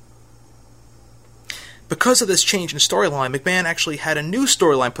 Because of this change in storyline, McMahon actually had a new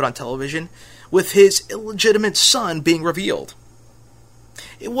storyline put on television with his illegitimate son being revealed.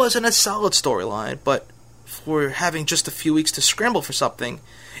 It wasn't a solid storyline, but for having just a few weeks to scramble for something,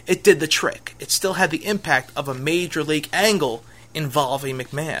 it did the trick. It still had the impact of a major league angle involving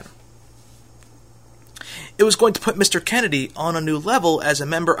McMahon. It was going to put Mr. Kennedy on a new level as a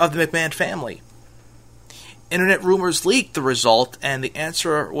member of the McMahon family. Internet rumors leaked the result, and the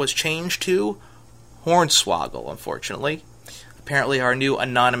answer was changed to Hornswoggle, unfortunately. Apparently our new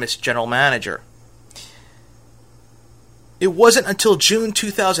anonymous general manager. It wasn't until June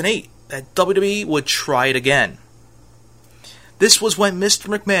 2008 that WWE would try it again. This was when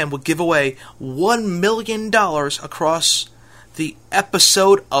Mr. McMahon would give away $1 million across the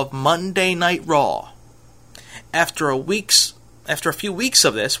episode of Monday Night Raw. After a few weeks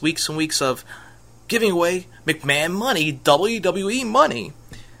of this, weeks and weeks of giving away McMahon money, WWE money,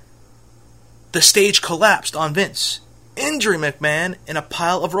 the stage collapsed on Vince, injuring McMahon in a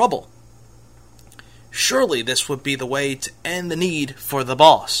pile of rubble. Surely this would be the way to end the need for the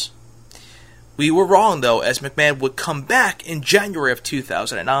boss. We were wrong, though, as McMahon would come back in January of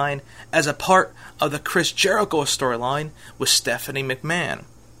 2009 as a part of the Chris Jericho storyline with Stephanie McMahon,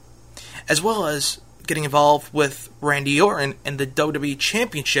 as well as getting involved with Randy Orton in the WWE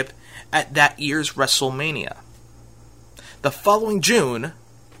Championship at that year's WrestleMania. The following June,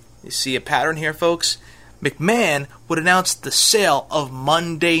 you see a pattern here, folks, McMahon would announce the sale of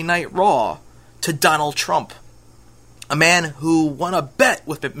Monday Night Raw to Donald Trump, a man who won a bet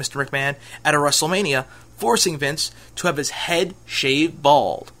with Mr. McMahon at a WrestleMania, forcing Vince to have his head shaved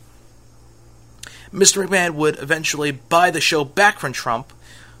bald. Mr. McMahon would eventually buy the show back from Trump,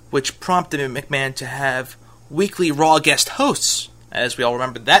 which prompted McMahon to have weekly Raw guest hosts, as we all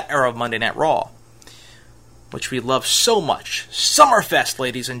remember that era of Monday Night Raw, which we love so much. Summerfest,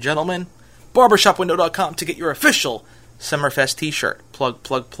 ladies and gentlemen. BarbershopWindow.com to get your official Summerfest t-shirt. Plug,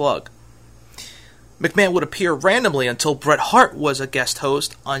 plug, plug. McMahon would appear randomly until Bret Hart was a guest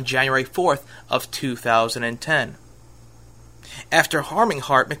host on January 4th of 2010. After harming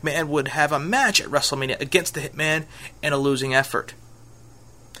Hart, McMahon would have a match at WrestleMania against the Hitman in a losing effort.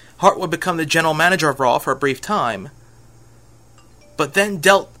 Hart would become the general manager of Raw for a brief time, but then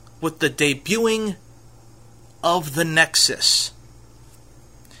dealt with the debuting of the Nexus,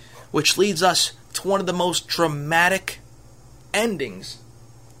 which leads us to one of the most dramatic endings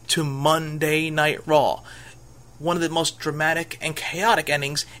to Monday Night Raw. One of the most dramatic and chaotic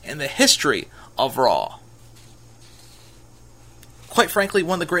endings in the history of Raw. Quite frankly,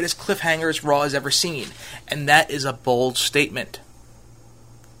 one of the greatest cliffhangers Raw has ever seen, and that is a bold statement.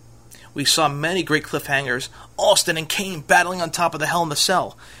 We saw many great cliffhangers, Austin and Kane battling on top of the Hell in the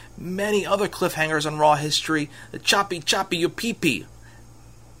Cell. Many other cliffhangers on Raw history, the choppy you pee-pee.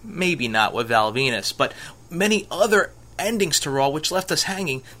 Maybe not with Val Venus, but many other endings to Raw which left us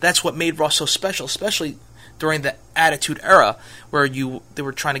hanging. That's what made Raw so special, especially during the Attitude Era, where they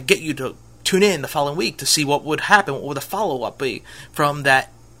were trying to get you to tune in the following week to see what would happen, what would the follow-up be from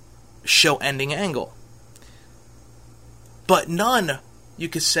that show-ending angle. But none, you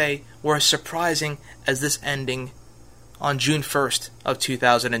could say, were as surprising as this ending on June 1st of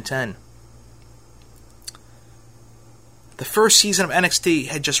 2010. The first season of NXT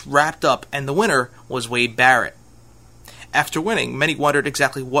had just wrapped up, and the winner was Wade Barrett. After winning, many wondered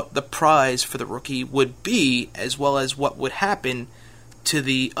exactly what the prize for the rookie would be, as well as what would happen to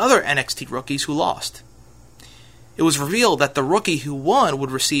the other NXT rookies who lost. It was revealed that the rookie who won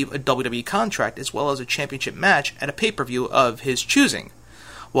would receive a WWE contract as well as a championship match at a pay-per-view of his choosing,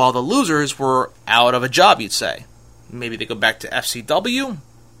 while the losers were out of a job, you'd say. Maybe they go back to FCW?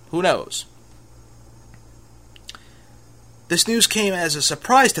 Who knows? This news came as a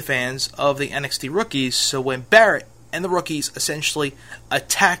surprise to fans of the NXT rookies, so when Barrett and the Rookies essentially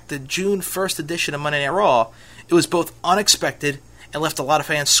attacked the June 1st edition of Monday Night Raw, it was both unexpected and left a lot of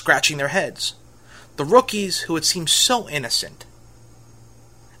fans scratching their heads. The Rookies, who had seemed so innocent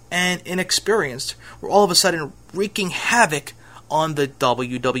and inexperienced, were all of a sudden wreaking havoc on the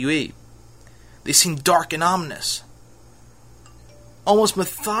WWE. They seemed dark and ominous, almost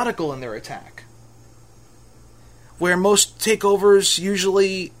methodical in their attack. Where most takeovers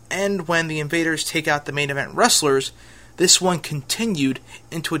usually end when the Invaders take out the main event wrestlers, this one continued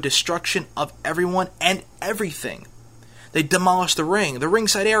into a destruction of everyone and everything. They demolished the ring, the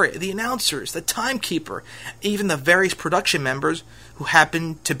ringside area, the announcers, the timekeeper, even the various production members who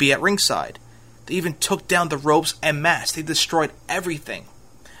happened to be at ringside. They even took down the ropes and mats. They destroyed everything.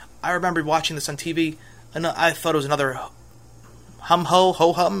 I remember watching this on TV, and I thought it was another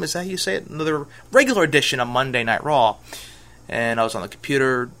ho-hum, is that how you say it? Another regular edition of Monday Night Raw. And I was on the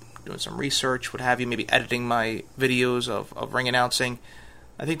computer doing some research, what have you, maybe editing my videos of ring announcing.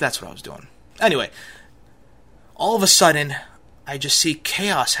 I think that's what I was doing. Anyway, all of a sudden, I just see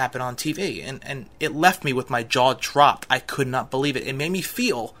chaos happen on TV, and it left me with my jaw dropped. I could not believe it. It made me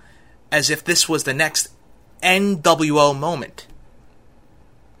feel as if this was the next NWO moment.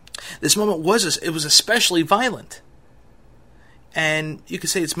 This moment was especially violent. And you could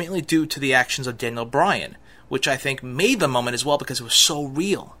say it's mainly due to the actions of Daniel Bryan, which I think made the moment as well because it was so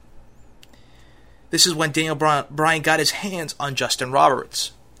real. This is when Daniel Bryan got his hands on Justin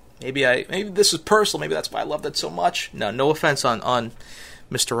Roberts. Maybe this is personal, maybe that's why I loved it so much. No offense on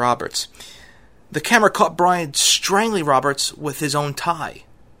Mr. Roberts. The camera caught Bryan strangling Roberts with his own tie.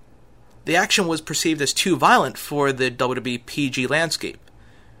 The action was perceived as too violent for the WWE PG landscape.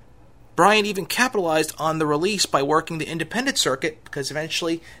 Bryan even capitalized on the release by working the independent circuit because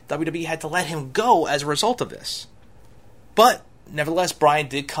eventually WWE had to let him go as a result of this. But, nevertheless, Bryan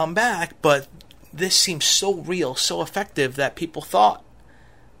did come back, but this seemed so real, so effective that people thought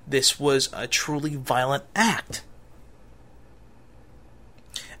this was a truly violent act.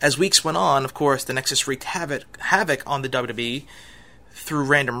 As weeks went on, of course, the Nexus wreaked havoc on the WWE through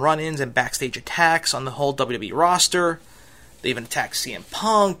random run-ins and backstage attacks on the whole WWE roster. They even attacked CM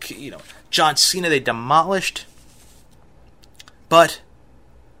Punk, John Cena they demolished. But,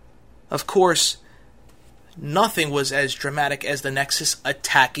 of course, nothing was as dramatic as the Nexus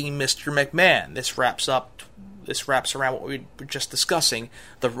attacking Mr. McMahon. This wraps around what we were just discussing,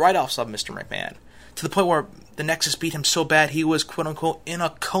 the write-offs of Mr. McMahon, to the point where the Nexus beat him so bad he was, quote-unquote, in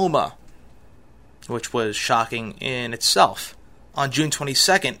a coma, which was shocking in itself. On June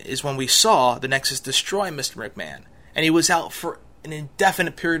 22nd is when we saw the Nexus destroy Mr. McMahon. And he was out for an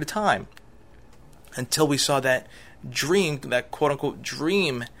indefinite period of time until we saw that quote-unquote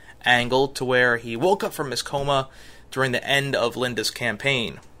dream angle to where he woke up from his coma during the end of Linda's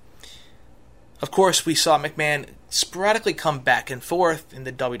campaign. Of course, we saw McMahon sporadically come back and forth in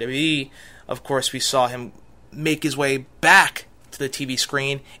the WWE. Of course, we saw him make his way back to the TV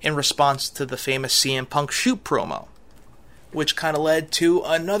screen in response to the famous CM Punk shoot promo, which kind of led to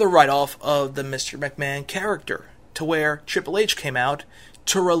another write-off of the Mr. McMahon character, to where Triple H came out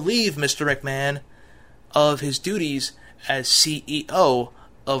to relieve Mr. McMahon of his duties as CEO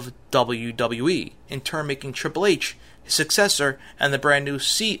of WWE, in turn making Triple H his successor and the brand new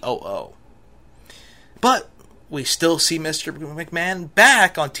COO. But we still see Mr. McMahon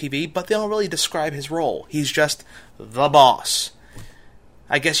back on TV, but they don't really describe his role. He's just the boss.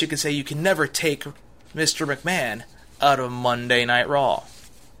 I guess you could say you can never take Mr. McMahon out of Monday Night Raw.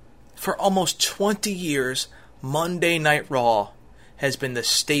 For almost 20 years, Monday Night Raw has been the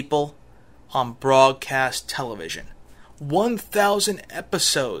staple on broadcast television. 1,000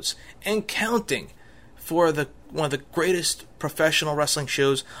 episodes and counting for one of the greatest professional wrestling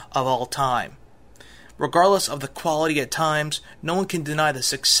shows of all time. Regardless of the quality at times, no one can deny the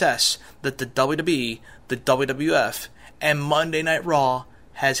success that the WWE, the WWF, and Monday Night Raw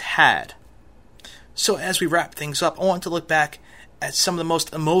has had. So as we wrap things up, I want to look back at some of the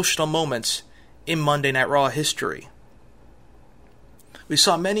most emotional moments in Monday Night Raw history. We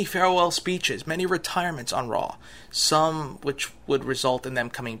saw many farewell speeches, many retirements on Raw, some which would result in them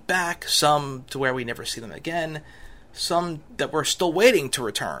coming back, some to where we never see them again, some that we're still waiting to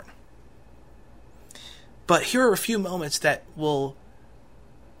return. But here are a few moments that will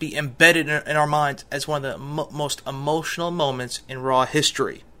be embedded in our minds as one of the most emotional moments in Raw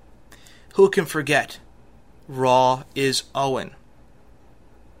history. Who can forget? Raw is Owen.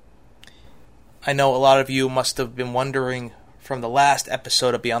 I know a lot of you must have been wondering from the last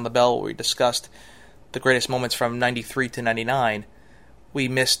episode of Beyond the Bell where we discussed the greatest moments from 93 to 99, we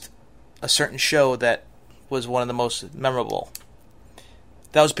missed a certain show that was one of the most memorable.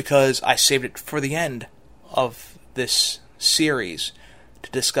 That was because I saved it for the end of this series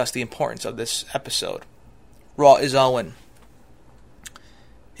to discuss the importance of this episode. Raw is Owen.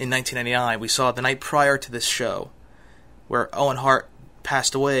 In 1999, we saw the night prior to this show where Owen Hart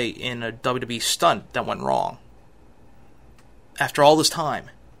passed away in a WWE stunt that went wrong. After all this time,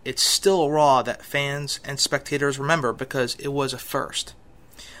 it's still a Raw that fans and spectators remember because it was a first.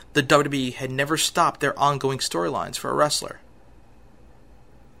 The WWE had never stopped their ongoing storylines for a wrestler.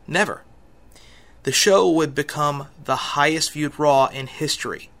 Never. The show would become the highest viewed Raw in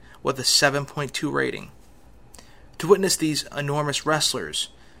history with a 7.2 rating. To witness these enormous wrestlers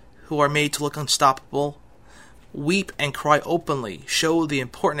who are made to look unstoppable, weep and cry openly, show the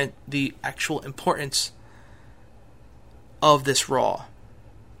actual importance of this Raw.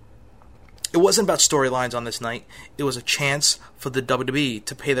 It wasn't about storylines on this night. It was a chance for the WWE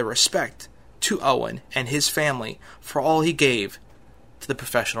to pay their respect to Owen and his family for all he gave to the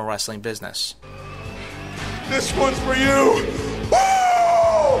professional wrestling business. This one's for you. Woo!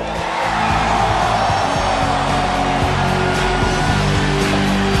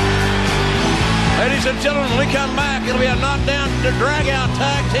 Ladies and gentlemen, when we come back, it'll be a knockdown to drag-out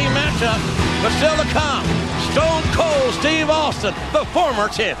tag team matchup. But still to come, Stone Cold Steve Austin, the former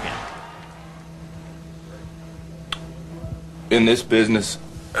champion. In this business,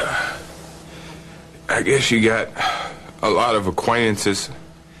 I guess you got a lot of acquaintances,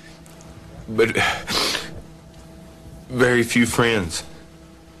 but very few friends.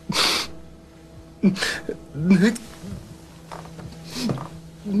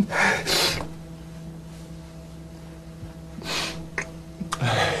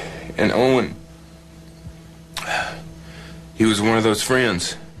 And Owen, he was one of those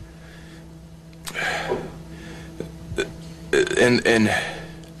friends. And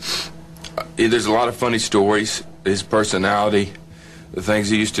there's a lot of funny stories, his personality, the things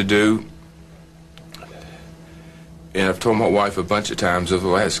he used to do. And I've told my wife a bunch of times over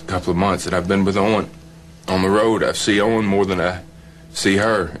the last couple of months that I've been with Owen on the road. I see Owen more than I see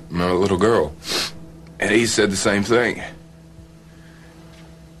her, my little girl. And he said the same thing.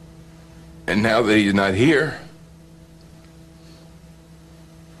 And now that he's not here,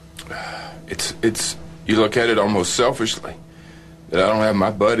 it's you look at it almost selfishly that I don't have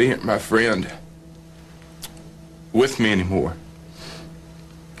my buddy and my friend with me anymore.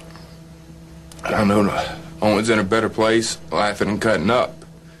 I know Owen's in a better place, laughing and cutting up.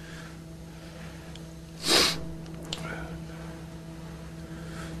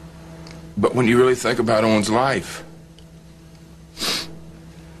 But when you really think about Owen's life,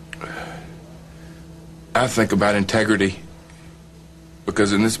 I think about integrity.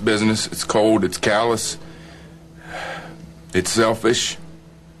 Because in this business, it's cold, it's callous, it's selfish,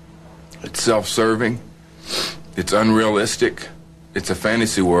 it's self-serving, it's unrealistic, it's a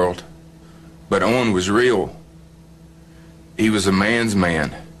fantasy world. But Owen was real. He was a man's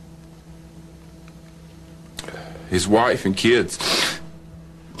man. His wife and kids.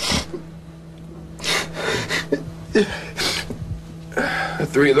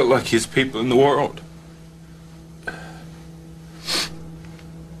 Three of the luckiest people in the world.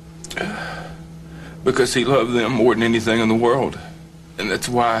 Because he loved them more than anything in the world. And that's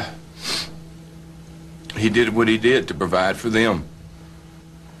why he did what he did to provide for them.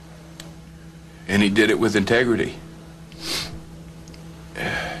 And he did it with integrity.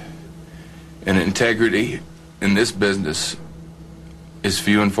 And integrity in this business is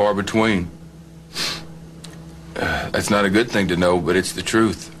few and far between. That's not a good thing to know, but it's the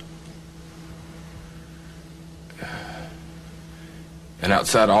truth. And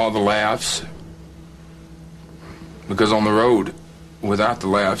outside all the laughs, because on the road, without the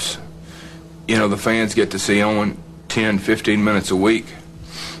laughs, you know, the fans get to see Owen 10, 15 minutes a week.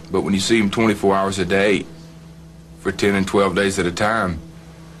 But when you see him 24 hours a day for 10 and 12 days at a time,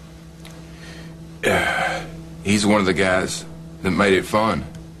 he's one of the guys that made it fun.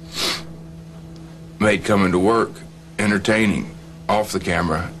 Made coming to work entertaining off the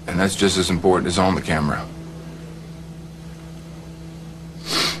camera, and that's just as important as on the camera.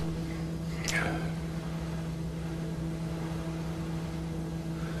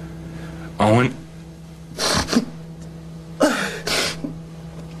 Owen.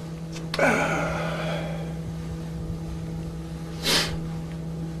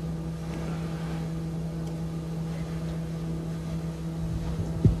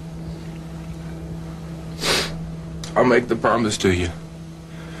 I'll make the promise to you.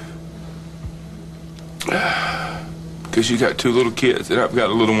 Because you got two little kids, and I've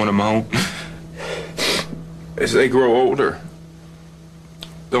got a little one of my own. As they grow older,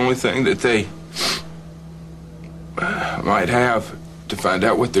 the only thing that they might have to find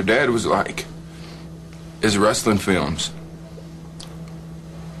out what their dad was like is wrestling films.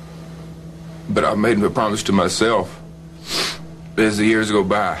 But I've made a promise to myself, as the years go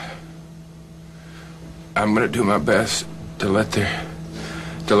by, I'm going to do my best to let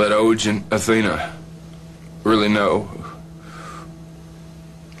Oj and Athena really know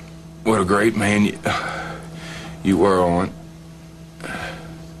what a great man you were, Owen.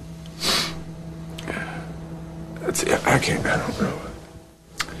 That's it. I don't know.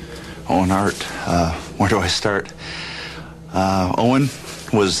 Owen Hart, where do I start? Owen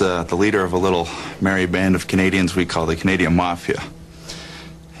was the leader of a little merry band of Canadians we call the Canadian Mafia.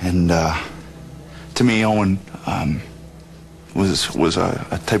 And to me, Owen was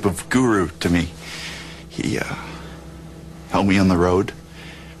a type of guru to me. He helped me on the road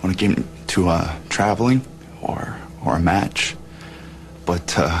when it came to traveling or a match. But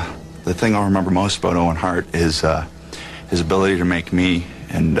the thing I remember most about Owen Hart is his ability to make me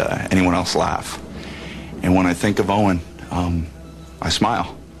and anyone else laugh. And when I think of Owen, I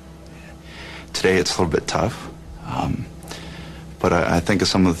smile. Today it's a little bit tough, but I think of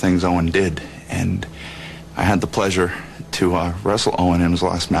some of the things Owen did, and I had the pleasure to wrestle Owen in his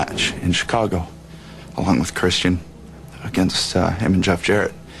last match in Chicago, along with Christian, against him and Jeff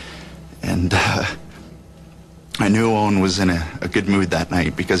Jarrett. And I knew Owen was in a good mood that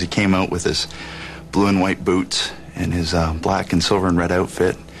night because he came out with his blue and white boots and his black and silver and red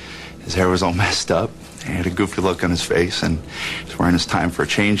outfit. His hair was all messed up. He had a goofy look on his face, and he was wearing his Time for a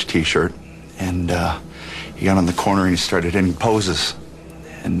Change t-shirt. And he got on the corner and he started hitting poses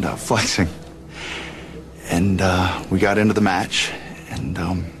and flexing. And we got into the match, and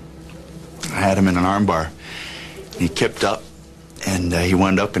I had him in an armbar. He kipped up, and he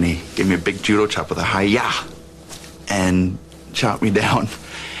wound up and he gave me a big judo chop with a hi-ya and chopped me down.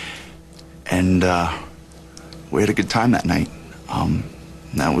 And we had a good time that night. And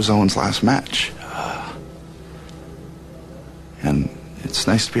that was Owen's last match. And it's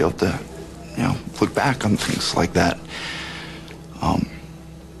nice to be able to, look back on things like that.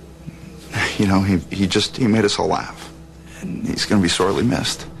 He made us all laugh, and he's going to be sorely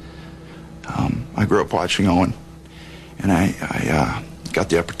missed. I grew up watching Owen, and I got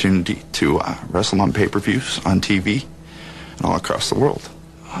the opportunity to wrestle him on pay-per-views, on TV, and all across the world.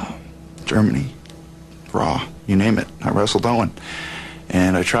 Germany, Raw, you name it. I wrestled Owen,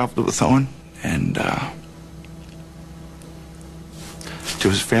 and I traveled with Owen, and to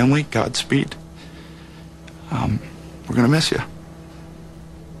his family, Godspeed. We're going to miss you.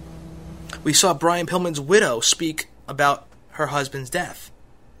 We saw Brian Pillman's widow speak about her husband's death.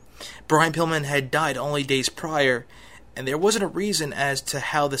 Brian Pillman had died only days prior, and there wasn't a reason as to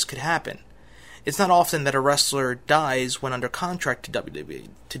how this could happen. It's not often that a wrestler dies when under contract to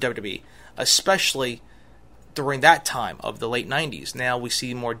WWE, especially during that time of the late 90s. Now we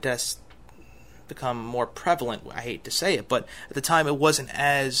see more deaths become more prevalent. I hate to say it, but at the time it wasn't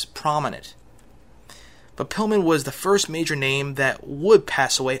as prominent. But Pillman was the first major name that would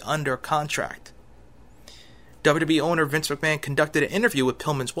pass away under contract. WWE owner Vince McMahon conducted an interview with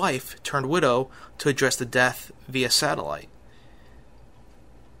Pillman's wife, turned widow, to address the death via satellite.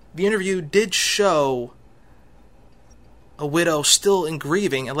 The interview did show a widow still in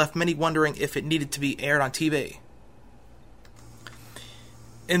grieving and left many wondering if it needed to be aired on TV.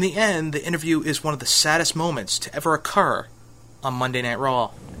 In the end, the interview is one of the saddest moments to ever occur on Monday Night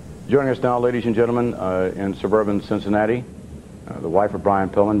Raw. Joining us now, ladies and gentlemen, in suburban Cincinnati, the wife of Brian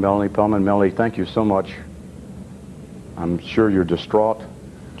Pillman, Melanie Pillman. Melanie, thank you so much. I'm sure you're distraught,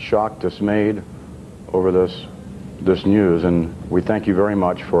 shocked, dismayed over this news, and we thank you very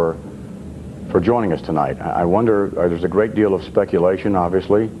much for joining us tonight. I wonder, there's a great deal of speculation,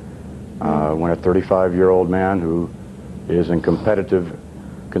 obviously, when a 35-year-old man who is in competitive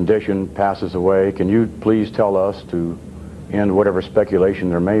condition passes away. Can you please tell us, to end whatever speculation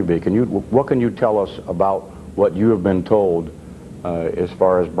there may be, what can you tell us about what you have been told as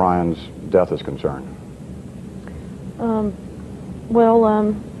far as Brian's death is concerned?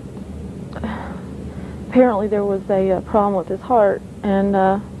 Apparently there was a problem with his heart, and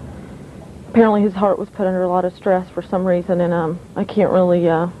apparently his heart was put under a lot of stress for some reason, and I can't really,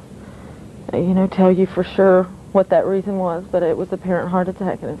 tell you for sure what that reason was, but it was apparent heart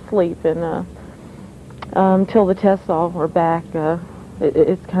attack in his sleep, and until the tests all are back,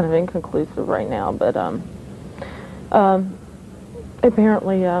 it's kind of inconclusive right now, but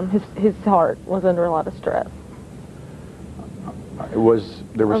apparently his heart was under a lot of stress.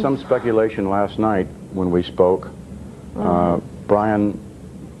 There was some speculation last night when we spoke. Brian,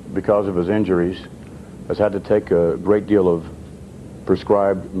 because of his injuries, has had to take a great deal of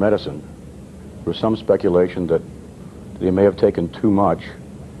prescribed medicine. There was some speculation that he may have taken too much,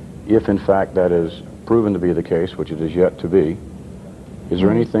 if in fact that is proven to be the case, which it is yet to be, is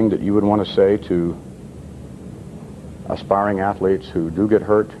there anything that you would want to say to aspiring athletes who do get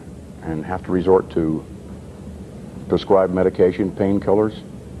hurt and have to resort to prescribed medication, painkillers?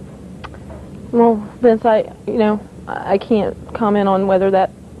 Well, Vince, I can't comment on whether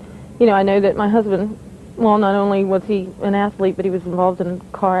that, I know that my husband, well, not only was he an athlete, but he was involved in a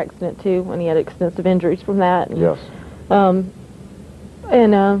car accident too, and he had extensive injuries from that. And, yes. And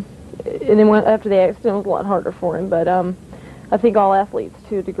then after the accident, it was a lot harder for him. But I think all athletes,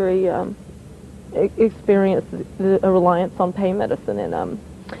 to a degree, experience a reliance on pain medicine. And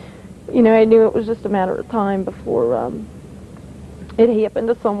I knew it was just a matter of time before it happened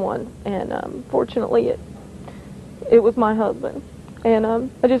to someone. And fortunately, it was my husband. And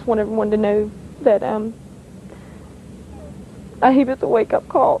I just want everyone to know that I hope it's a wake-up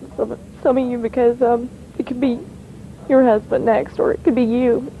call to some of you, because it could be your husband next, or it could be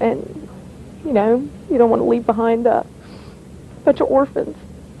you, and you don't want to leave behind a bunch of orphans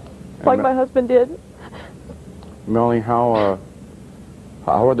like my husband did. Melanie, how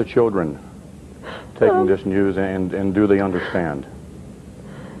are the children taking this news, and do they understand?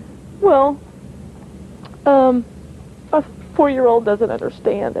 Well, a 4-year-old doesn't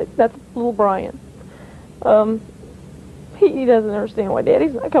understand it. That's little Brian. He doesn't understand why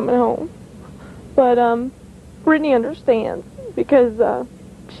Daddy's not coming home. But Brittany understands, because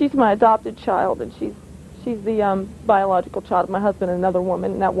she's my adopted child, and she's the biological child of my husband and another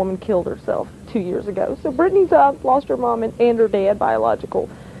woman, and that woman killed herself 2 years ago. So Brittany's lost her mom and her dad, biological.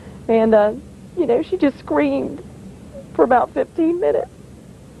 And, she just screamed for about 15 minutes.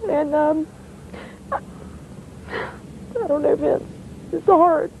 And I don't know, Vince. It's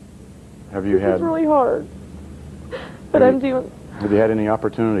hard. It's really hard. But I'm doing... Have you had any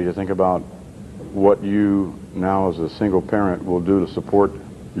opportunity to think about what you, now as a single parent, will do to support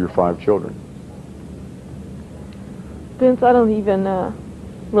your 5 children? Vince, I don't even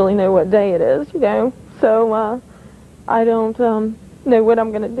really know what day it is, So I don't know what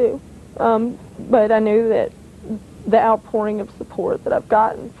I'm going to do. But I know that the outpouring of support that I've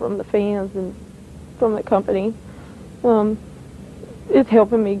gotten from the fans and from the company is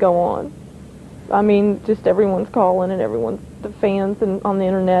helping me go on. I mean, just everyone's calling, and the fans and on the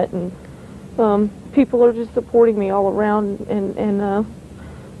internet, and people are just supporting me all around.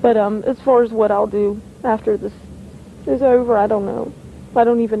 But as far as what I'll do after this is over, I don't know. I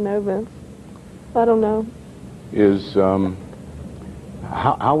don't even know, Vince. I don't know.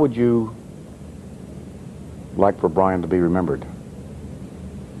 How would you like for Brian to be remembered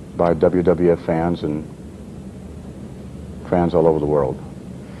by WWF fans and fans all over the world?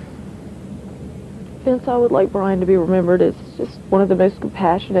 Vince, I would like Brian to be remembered as just one of the most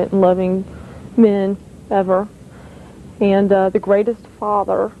compassionate and loving men ever, and the greatest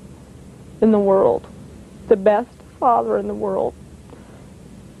father in the world, the best father in the world.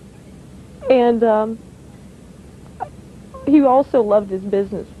 And he also loved his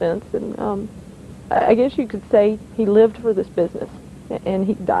business, Vince, and I guess you could say he lived for this business, and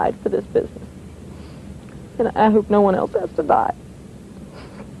he died for this business. And I hope no one else has to die.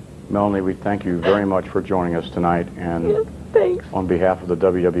 Melanie, we thank you very much for joining us tonight, and yes, thanks. On behalf of the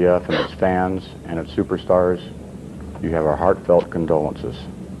WWF and its fans and its superstars, you have our heartfelt condolences.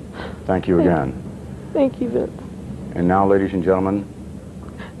 Thank you again. Thank you, Vince. And now, ladies and gentlemen,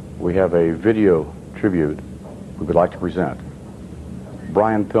 we have a video tribute we would like to present.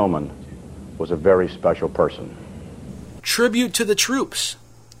 Brian Pillman was a very special person. Tribute to the troops.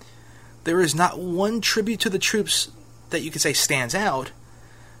 There is not one tribute to the troops that you could say stands out,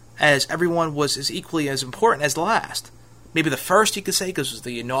 as everyone was as equally as important as the last. Maybe the first, you could say, because it was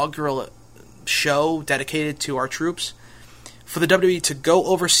the inaugural show dedicated to our troops. For the WWE to go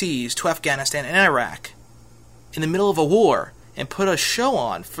overseas to Afghanistan and Iraq in the middle of a war and put a show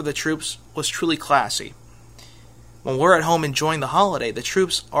on for the troops was truly classy. When we're at home enjoying the holiday, the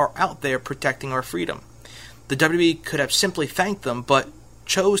troops are out there protecting our freedom. The WWE could have simply thanked them, but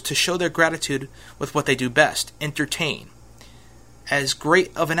chose to show their gratitude with what they do best, entertain. As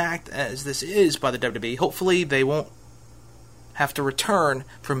great of an act as this is by the WWE, hopefully they won't have to return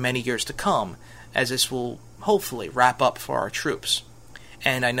for many years to come, as this will hopefully wrap up for our troops.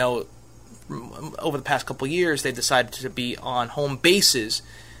 And I know over the past couple years they've decided to be on home bases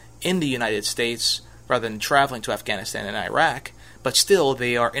in the United States rather than traveling to Afghanistan and Iraq, but still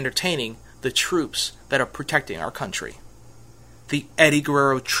they are entertaining the troops that are protecting our country. The Eddie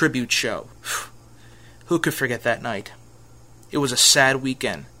Guerrero Tribute Show. Who could forget that night? It was a sad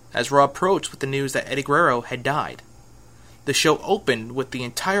weekend as Raw approached with the news that Eddie Guerrero had died. The show opened with the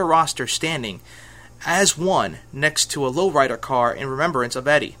entire roster standing as one next to a lowrider car in remembrance of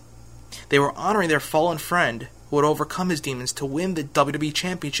Eddie. They were honoring their fallen friend who had overcome his demons to win the WWE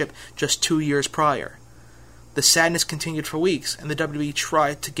Championship just 2 years prior. The sadness continued for weeks, and the WWE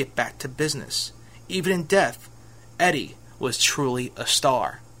tried to get back to business. Even in death, Eddie was truly a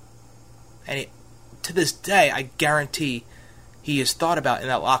star. And to this day, I guarantee he is thought about in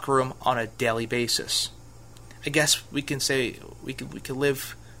that locker room on a daily basis. I guess we can say we could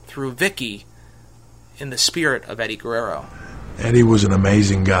live through Vicky in the spirit of Eddie Guerrero. Eddie was an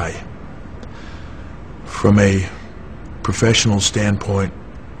amazing guy. From a professional standpoint,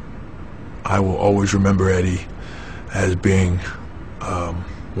 I will always remember Eddie as being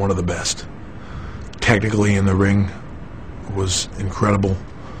one of the best. Technically in the ring was incredible,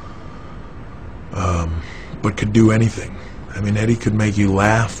 but could do anything. I mean, Eddie could make you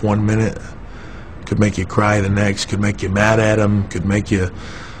laugh 1 minute, could make you cry the next, could make you mad at him, could make you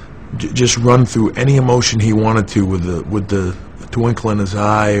just run through any emotion he wanted to with the twinkle in his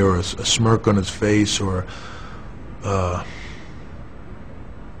eye or a smirk on his face or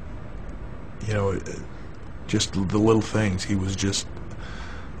just the little things. He was just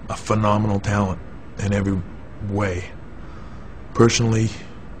a phenomenal talent in every way. Personally,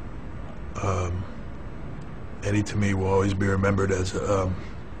 Eddie to me will always be remembered as an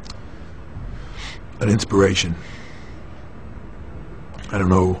inspiration. I don't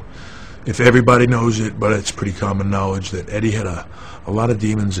know if everybody knows it, but it's pretty common knowledge that Eddie had a lot of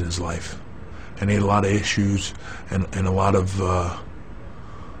demons in his life, and he had a lot of issues and a lot of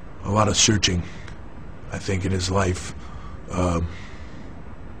searching, I think, in his life.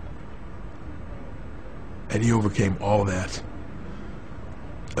 Eddie overcame all that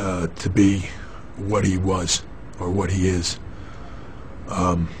to be what he was or what he is.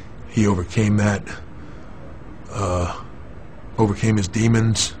 He overcame that, overcame his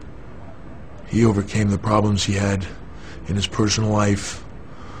demons. He overcame the problems he had in his personal life.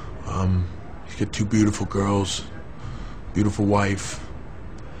 He's got 2 beautiful girls, beautiful wife,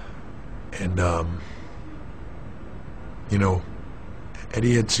 and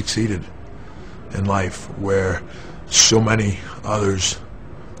Eddie had succeeded in life where so many others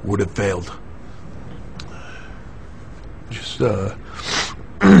would have failed. Just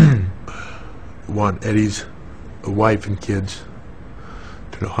want Eddie's wife and kids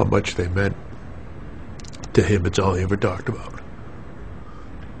to know how much they meant to him. It's all he ever talked about.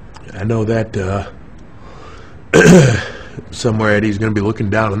 I know that somewhere Eddie's going to be looking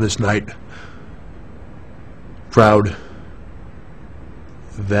down on this night, proud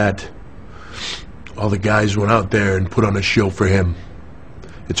that all the guys went out there and put on a show for him.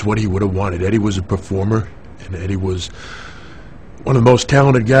 It's what he would have wanted. Eddie was a performer, and Eddie was one of the most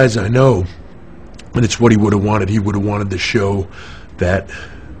talented guys I know, and it's what he would have wanted. He would have wanted the show that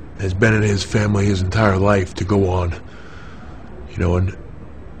has been in his family his entire life to go on. And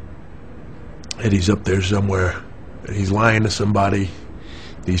Eddie's up there somewhere, and he's lying to somebody,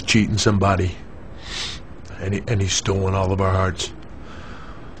 he's cheating somebody, and he's stolen all of our hearts.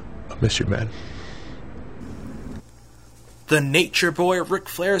 I miss you, man. The Nature Boy Ric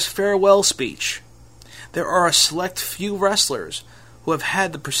Flair's farewell speech. There are a select few wrestlers who have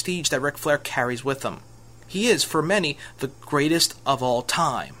had the prestige that Ric Flair carries with him. He is, for many, the greatest of all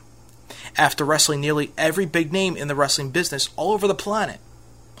time. After wrestling nearly every big name in the wrestling business all over the planet,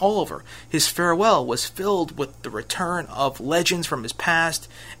 his farewell was filled with the return of legends from his past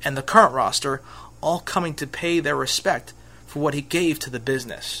and the current roster, all coming to pay their respect for what he gave to the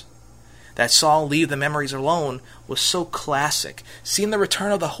business. That song, Leave the Memories Alone, was so classic. Seeing the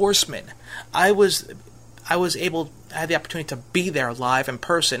return of the Horsemen, I had the opportunity to be there live in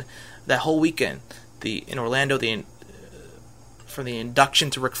person that whole weekend. In Orlando, from the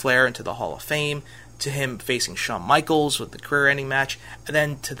induction to Ric Flair into the Hall of Fame, to him facing Shawn Michaels with the career-ending match, and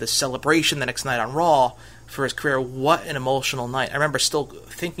then to the celebration the next night on Raw for his career. What an emotional night. I remember still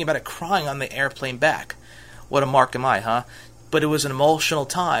thinking about it, crying on the airplane back. What a mark am I, huh? But it was an emotional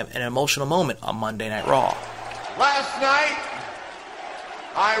time, an emotional moment on Monday Night Raw. Last night,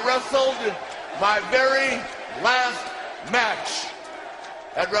 I wrestled my very last match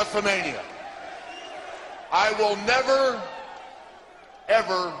at WrestleMania. I will never,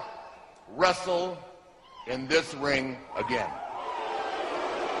 ever wrestle in this ring again.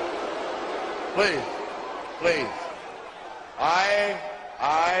 Please, please.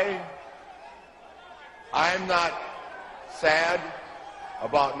 I'm not sad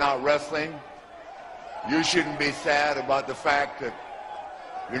about not wrestling. You shouldn't be sad about the fact that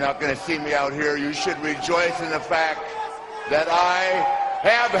you're not going to see me out here. You should rejoice in the fact that I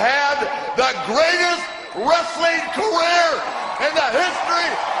have had the greatest wrestling career in the history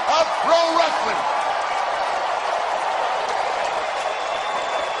of pro wrestling.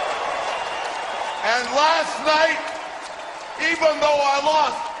 And last night, even though I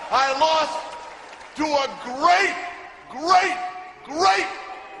lost to a great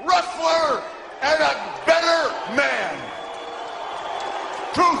wrestler and a better man.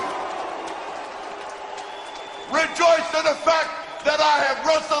 Truth. Rejoice in the fact that I have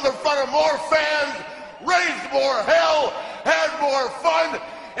wrestled in front of more fans, raised more hell, had more fun,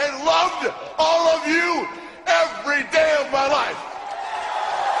 and loved all of you every day of my life.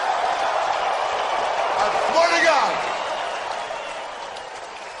 I swear to God,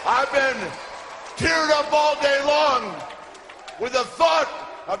 I've been teared up all day long with the thought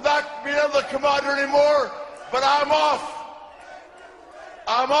of not being able to come out here anymore, but I'm off.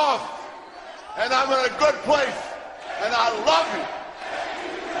 I'm off. And I'm in a good place. And I love you.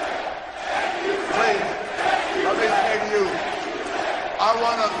 Please, let me say to you, I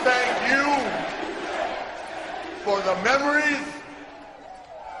want to thank you for the memories.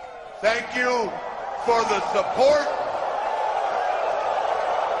 Thank you for the support.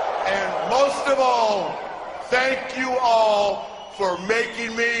 And most of all, thank you all for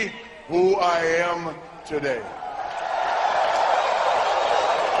making me who I am today.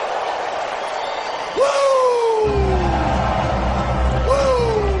 Woo!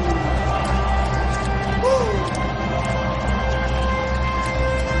 Woo! Woo!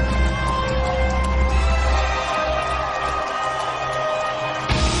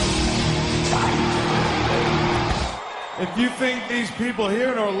 If you think these people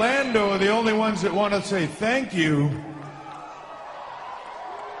here in Orlando are the only ones that want to say thank you,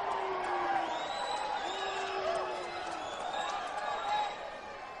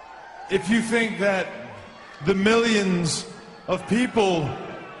 if you think that the millions of people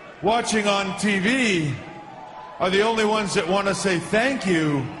watching on TV are the only ones that want to say thank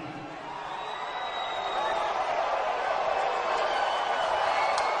you,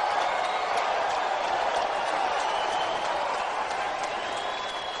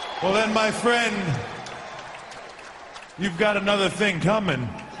 well then, my friend, you've got another thing coming.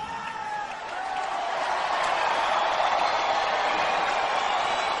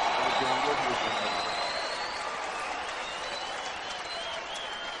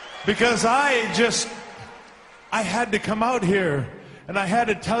 Because I had to come out here and I had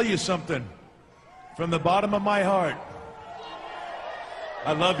to tell you something from the bottom of my heart.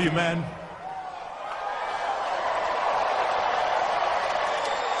 I love you, man.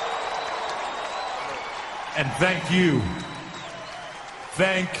 And thank you.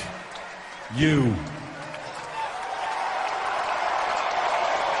 Thank you.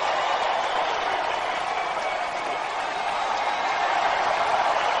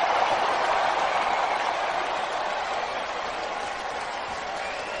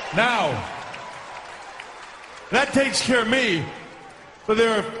 Now, that takes care of me, but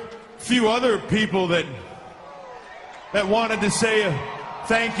there are a few other people that wanted to say a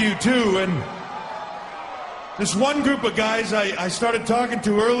thank you too, and this one group of guys I started talking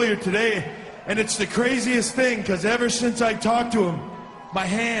to earlier today, and it's the craziest thing, because ever since I talked to them, my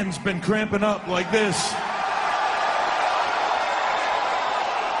hand's been cramping up like this.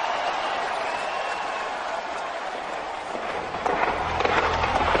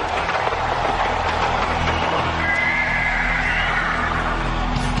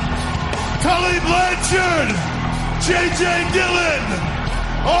 Blanchard, J.J. Dillon,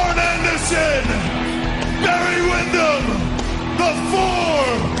 Arn Anderson, Barry Windham, the Four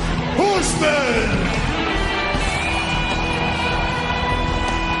Horsemen.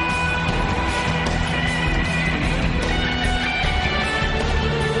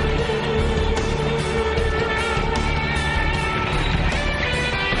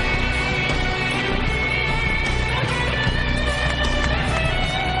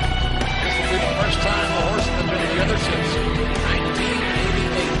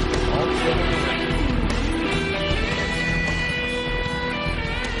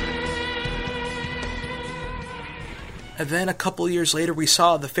 And then a couple years later, we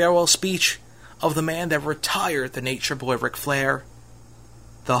saw the farewell speech of the man that retired the Nature Boy Ric Flair,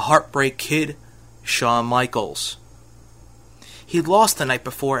 the Heartbreak Kid, Shawn Michaels. He lost the night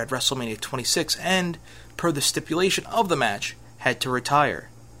before at WrestleMania 26 and, per the stipulation of the match, had to retire.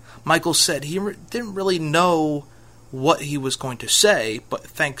 Michaels said he didn't really know what he was going to say, but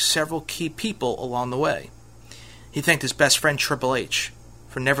thanked several key people along the way. He thanked his best friend Triple H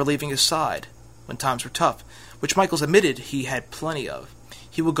for never leaving his side when times were tough, which Michaels admitted he had plenty of.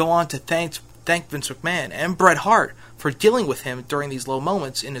 He would go on to thank Vince McMahon and Bret Hart for dealing with him during these low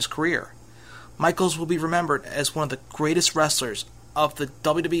moments in his career. Michaels will be remembered as one of the greatest wrestlers of the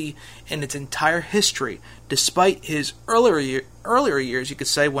WWE in its entire history, despite his earlier years, you could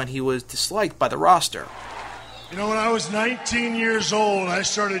say, when he was disliked by the roster. You know, when I was 19 years old, I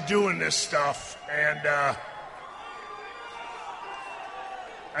started doing this stuff, and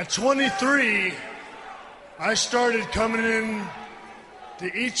at 23, I started coming in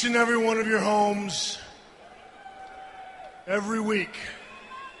to each and every one of your homes every week.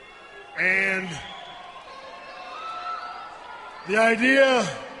 And the idea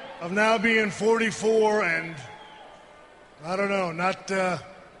of now being 44 and, I don't know, not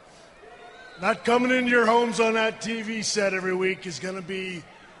coming into your homes on that TV set every week is going to be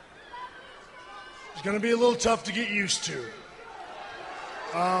a little tough to get used to.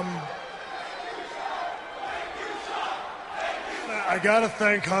 I got to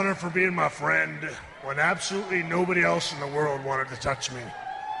thank Hunter for being my friend when absolutely nobody else in the world wanted to touch me.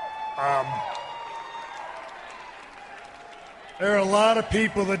 There are a lot of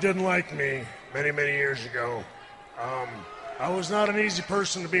people that didn't like me many, many years ago. I was not an easy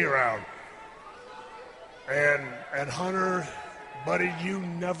person to be around. And Hunter, buddy, you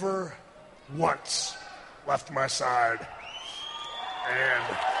never once left my side. And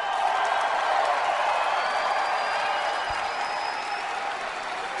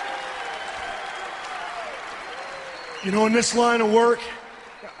you know, in this line of work,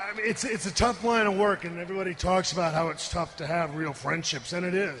 I mean, it's a tough line of work, and everybody talks about how it's tough to have real friendships, and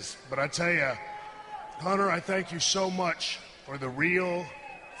it is. But I tell you, Hunter, I thank you so much for the real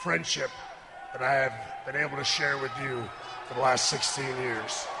friendship that I have been able to share with you for the last 16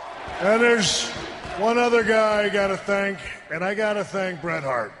 years. And there's one other guy I got to thank, and I got to thank Bret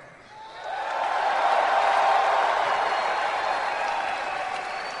Hart.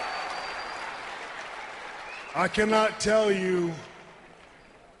 I cannot tell you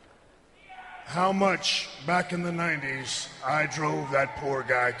how much back in the 90s I drove that poor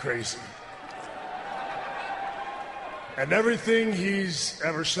guy crazy. And everything he's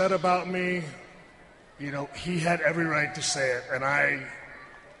ever said about me, you know, he had every right to say it. And I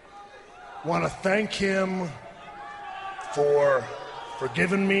want to thank him for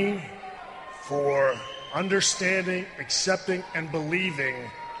forgiving me, for understanding, accepting, and believing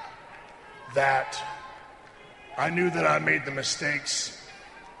that I knew that I made the mistakes,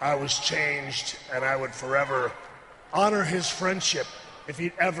 I was changed, and I would forever honor his friendship if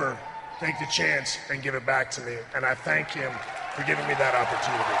he'd ever take the chance and give it back to me. And I thank him for giving me that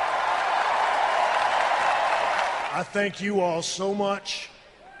opportunity. I thank you all so much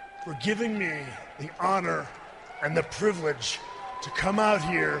for giving me the honor and the privilege to come out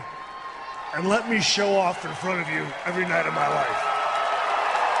here and let me show off in front of you every night of my life.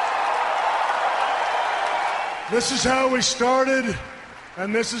 This is how we started,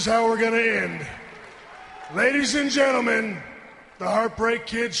 and this is how we're going to end. Ladies and gentlemen, the Heartbreak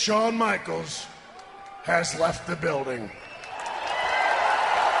Kid, Shawn Michaels, has left the building.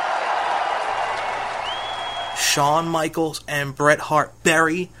 Shawn Michaels and Bret Hart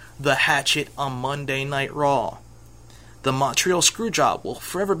bury the hatchet on Monday Night Raw. The Montreal Screwjob will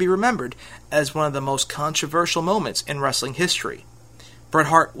forever be remembered as one of the most controversial moments in wrestling history. Bret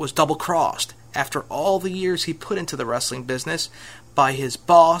Hart was double-crossed after all the years he put into the wrestling business by his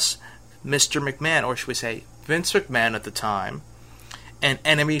boss, Mr. McMahon, or should we say Vince McMahon at the time, and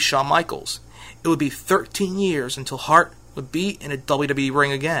enemy Shawn Michaels. It would be 13 years until Hart would be in a WWE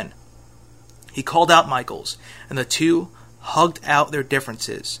ring again. He called out Michaels, and the two hugged out their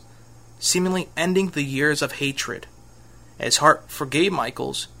differences, seemingly ending the years of hatred. As Hart forgave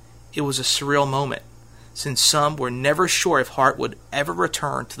Michaels, it was a surreal moment, since some were never sure if Hart would ever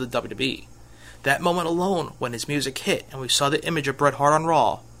return to the WWE. That moment alone, when his music hit and we saw the image of Bret Hart on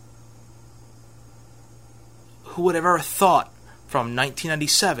Raw, who would have ever thought from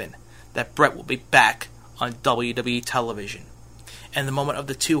 1997 that Bret will be back on WWE television? And the moment of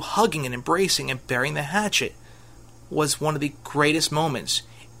the two hugging and embracing and burying the hatchet was one of the greatest moments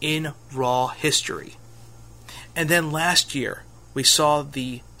in Raw history. And then last year, we saw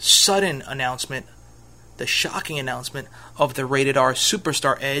the sudden announcement, the shocking announcement of the Rated R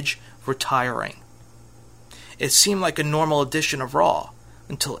Superstar Edge retiring. It seemed like a normal edition of Raw,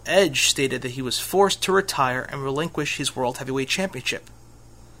 until Edge stated that he was forced to retire and relinquish his World Heavyweight Championship.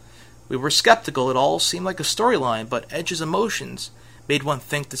 We were skeptical, it all seemed like a storyline, but Edge's emotions made one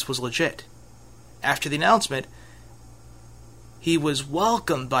think this was legit. After the announcement, he was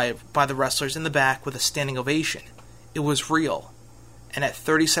welcomed by the wrestlers in the back with a standing ovation. It was real. And at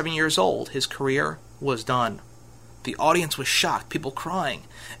 37 years old, his career was done. The audience was shocked, people crying,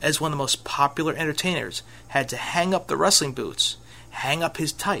 as one of the most popular entertainers had to hang up the wrestling boots, hang up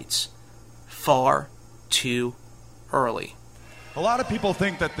his tights, far too early. A lot of people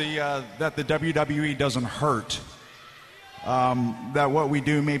think that the WWE doesn't hurt. That what we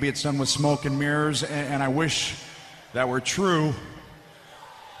do, maybe it's done with smoke and mirrors, and I wish that were true.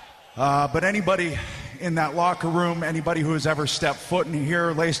 But anybody in that locker room, anybody who has ever stepped foot in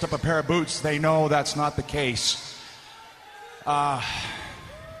here, laced up a pair of boots, they know that's not the case.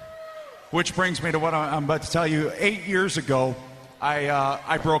 Which brings me to what I'm about to tell you. 8 years ago,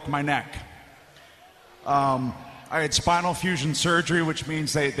 I broke my neck. I had spinal fusion surgery, which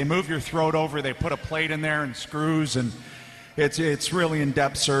means they move your throat over, they put a plate in there and screws, and it's really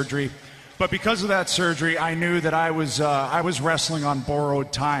in-depth surgery. But because of that surgery, I knew that I was wrestling on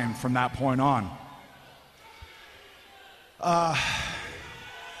borrowed time from that point on.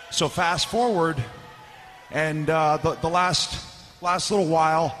 So fast forward, and the last little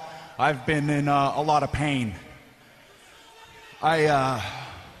while, I've been in a lot of pain. I've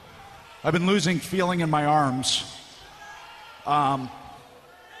been losing feeling in my arms.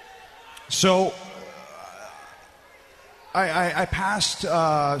 So I passed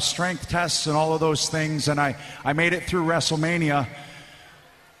strength tests and all of those things, and I made it through WrestleMania,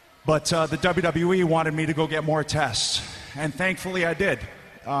 but the WWE wanted me to go get more tests, and thankfully I did,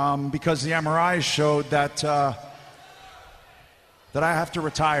 because the MRIs showed that I have to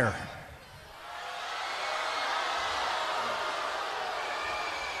retire.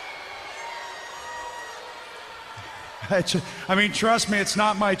 I mean, trust me, it's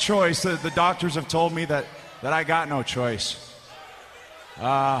not my choice. The doctors have told me that I got no choice.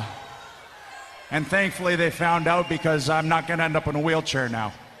 And thankfully they found out, because I'm not going to end up in a wheelchair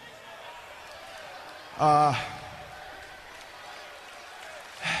now.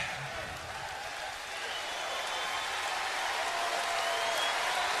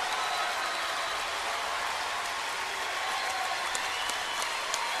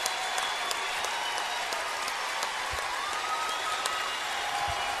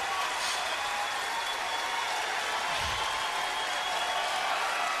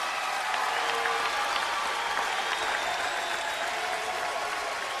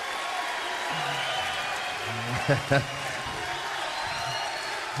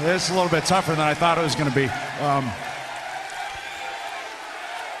 It's a little bit tougher than I thought it was going to be.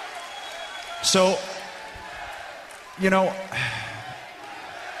 So, you know,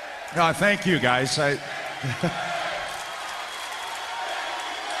 no, thank you guys. Tremendous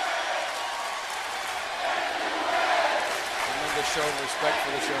show of respect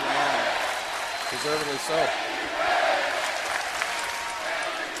for this young man. Deservedly so.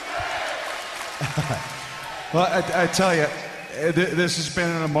 Well, I tell you, this has been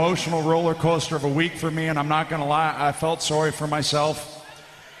an emotional roller coaster of a week for me, and I'm not going to lie, I felt sorry for myself.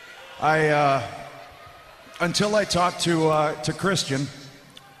 Until I talked to Christian,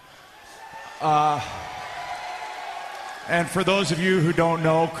 and for those of you who don't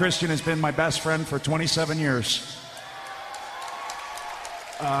know, Christian has been my best friend for 27 years.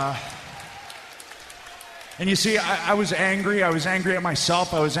 And you see, I was angry. I was angry at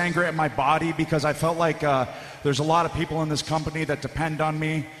myself. I was angry at my body, because I felt like there's a lot of people in this company that depend on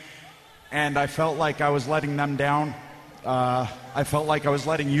me, and I felt like I was letting them down. I felt like I was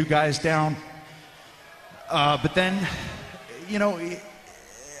letting you guys down. But then, you know,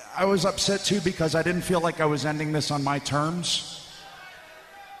 I was upset too, because I didn't feel like I was ending this on my terms.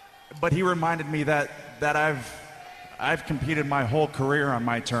 But he reminded me that I've competed my whole career on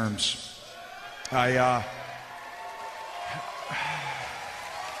my terms.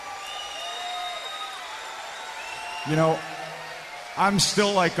 You know, I'm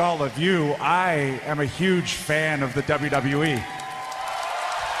still like all of you. I am a huge fan of the WWE.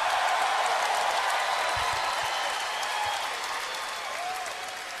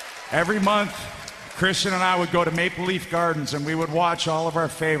 Every month, Christian and I would go to Maple Leaf Gardens, and we would watch all of our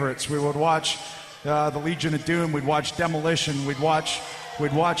favorites. We would watch the Legion of Doom. We'd watch Demolition. We'd watch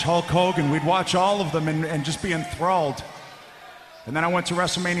Hulk Hogan. We'd watch all of them and just be enthralled. And then I went to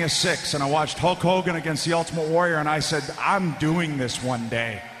WrestleMania 6, and I watched Hulk Hogan against the Ultimate Warrior, and I said, I'm doing this one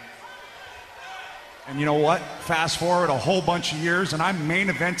day. And you know what? Fast forward a whole bunch of years, and I'm main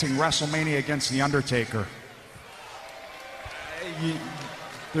eventing WrestleMania against The Undertaker.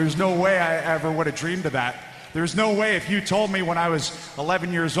 There's no way I ever would have dreamed of that. There's no way, if you told me when I was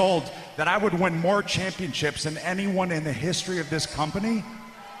 11 years old that I would win more championships than anyone in the history of this company,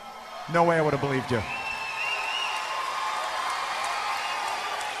 no way I would have believed you.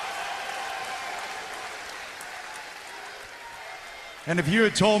 And if you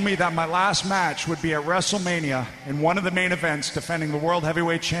had told me that my last match would be at WrestleMania in one of the main events defending the World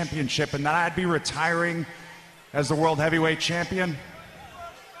Heavyweight Championship, and that I'd be retiring as the World Heavyweight Champion,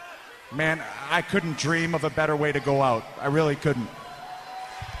 Man, I couldn't dream of a better way to go out. I really couldn't.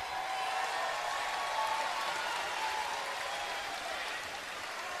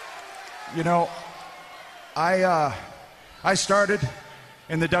 You know, I started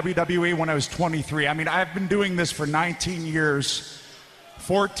in the WWE when I was 23. I mean, I've been doing this for 19 years,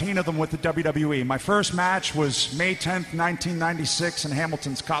 14 of them with the WWE. My first match was May 10th, 1996 in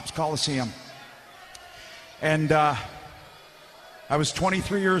Hamilton's Copps Coliseum. And I was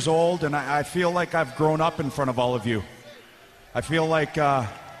 23 years old, and I feel like I've grown up in front of all of you. I feel like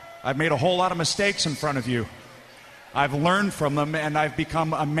I've made a whole lot of mistakes in front of you. I've learned from them, and I've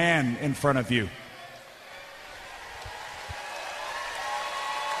become a man in front of you.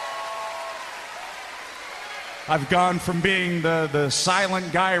 I've gone from being the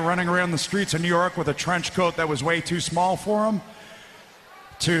silent guy running around the streets of New York with a trench coat that was way too small for him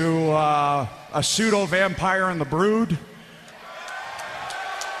to a pseudo-vampire in the Brood.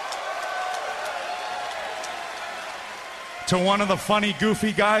 To one of the funny,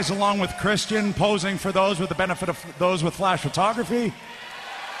 goofy guys along with Christian posing for those with the benefit of those with flash photography.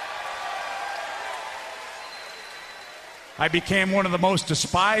 I became one of the most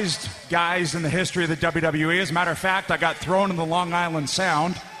despised guys in the history of the WWE. As a matter of fact, I got thrown in the Long Island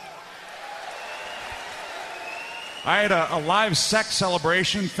Sound. I had a live sex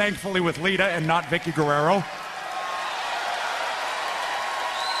celebration, thankfully with Lita and not Vicky Guerrero.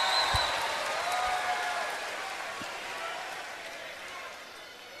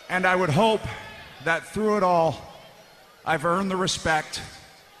 And I would hope that through it all, I've earned the respect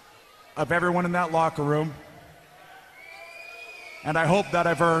of everyone in that locker room. And I hope that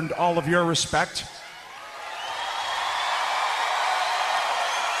I've earned all of your respect.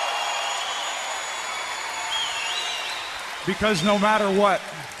 Because no matter what,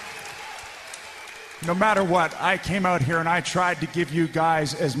 I came out here and I tried to give you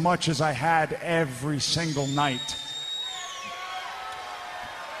guys as much as I had every single night.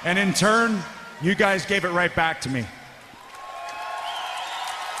 And in turn, you guys gave it right back to me.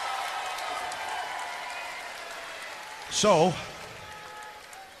 So,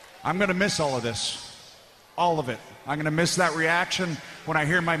 I'm going to miss all of this. All of it. I'm going to miss that reaction when I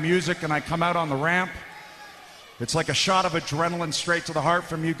hear my music and I come out on the ramp. It's like a shot of adrenaline straight to the heart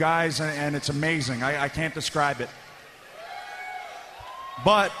from you guys, and it's amazing. I can't describe it.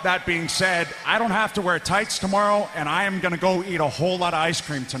 But that being said, I don't have to wear tights tomorrow, and I am going to go eat a whole lot of ice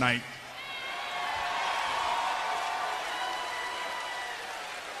cream tonight.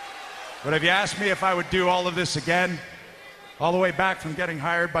 But if you asked me if I would do all of this again, all the way back from getting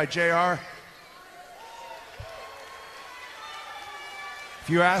hired by JR, if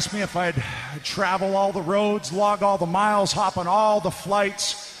you asked me if I'd travel all the roads, log all the miles, hop on all the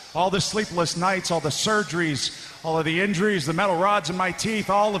flights, all the sleepless nights, all the surgeries, all of the injuries, the metal rods in my teeth,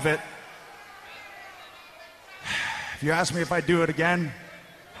 all of it. If you ask me if I'd do it again,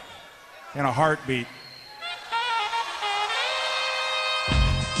 in a heartbeat.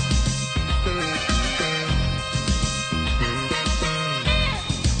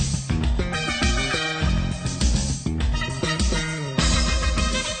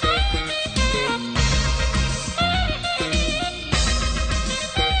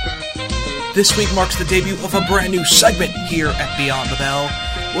 This week marks the debut of a brand new segment here at Beyond the Bell,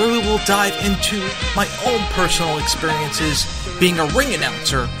 where we will dive into my own personal experiences being a ring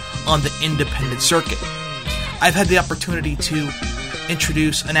announcer on the independent circuit. I've had the opportunity to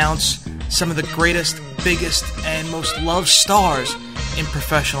announce some of the greatest, biggest, and most loved stars in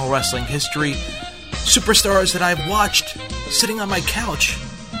professional wrestling history. Superstars that I've watched sitting on my couch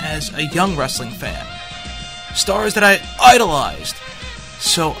as a young wrestling fan. Stars that I idolized.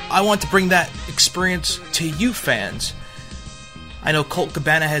 So I want to bring that experience to you fans. I know Colt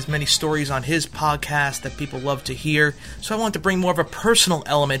Cabana has many stories on his podcast that people love to hear, so I want to bring more of a personal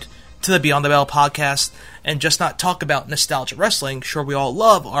element to the Beyond the Bell podcast and just not talk about nostalgia wrestling. Sure, we all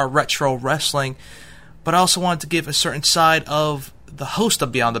love our retro wrestling, but I also wanted to give a certain side of the host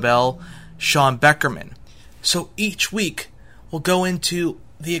of Beyond the Bell, Sean Beckerman. So each week, we'll go into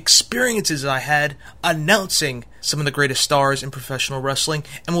the experiences I had announcing some of the greatest stars in professional wrestling,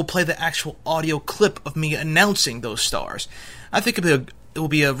 and we'll play the actual audio clip of me announcing those stars. I think it will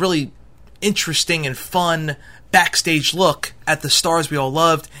be a really interesting and fun backstage look at the stars we all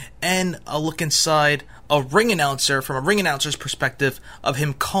loved, and a look inside a ring announcer from a ring announcer's perspective of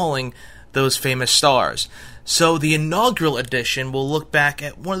him calling those famous stars. So the inaugural edition will look back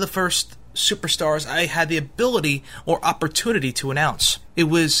at one of the first superstars I had the ability or opportunity to announce. It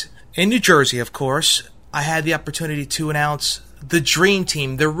was in New Jersey, of course. I had the opportunity to announce the Dream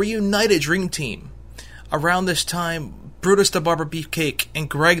Team, the reunited Dream Team. Around this time, Brutus the Barber Beefcake and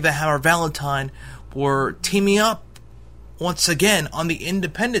Greg the Hammer Valentine were teaming up once again on the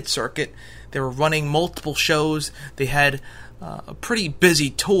independent circuit. They were running multiple shows. They had a pretty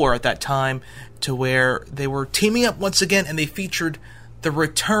busy tour at that time, to where they were teaming up once again, and they featured the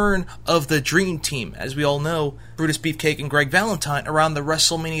return of the Dream Team. As we all know, Brutus Beefcake and Greg Valentine around the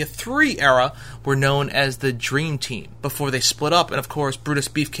WrestleMania 3 era were known as the Dream Team before they split up, and of course Brutus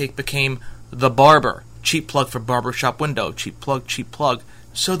Beefcake became the Barber. Cheap plug for Barbershop Window. Cheap plug, cheap plug.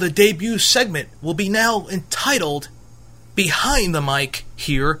 So the debut segment will be now entitled Behind the Mic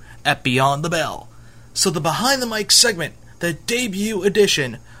here at Beyond the Bell. So the Behind the Mic segment, the debut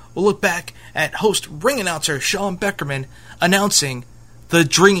edition, will look back at host ring announcer Sean Beckerman announcing the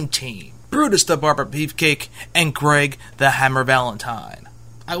Dream Team, Brutus the Barber Beefcake and Greg the Hammer Valentine.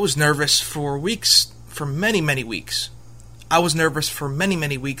 I was nervous for weeks, for many weeks. I was nervous for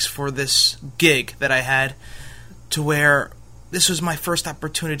many weeks for this gig that I had, to where this was my first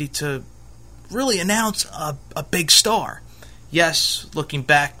opportunity to really announce a big star. Yes, looking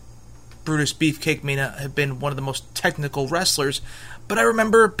back, Brutus Beefcake may not have been one of the most technical wrestlers, but I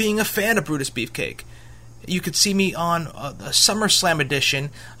remember being a fan of Brutus Beefcake. You could see me on a SummerSlam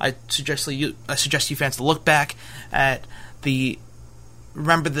edition. I suggest you fans to look back at the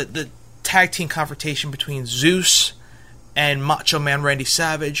tag team confrontation between Zeus and Macho Man Randy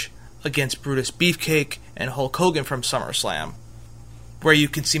Savage against Brutus Beefcake and Hulk Hogan from SummerSlam, where you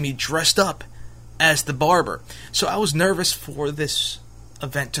can see me dressed up as the Barber. So I was nervous for this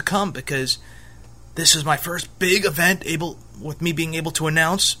event to come, because this is my first big event with me being able to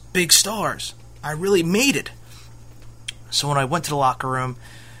announce big stars. I really made it. So when I went to the locker room,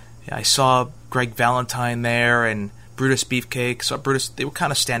 I saw Greg Valentine there and Brutus Beefcake. So Brutus, they were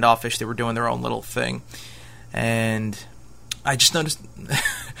kind of standoffish. They were doing their own little thing. And I just noticed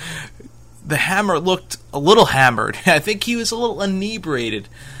the Hammer looked a little hammered. I think he was a little inebriated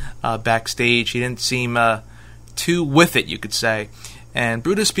backstage. He didn't seem too with it, you could say. And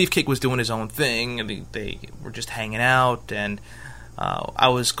Brutus Beefcake was doing his own thing, and they were just hanging out, and I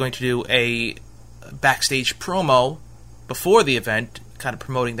was going to do a backstage promo before the event, kind of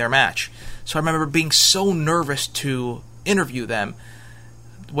promoting their match. So I remember being so nervous to interview them,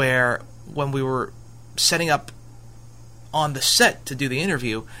 where when we were setting up on the set to do the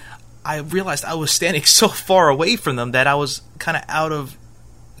interview, I realized I was standing so far away from them that I was kind of out of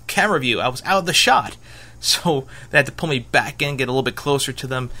camera view. I was out of the shot. So they had to pull me back in, get a little bit closer to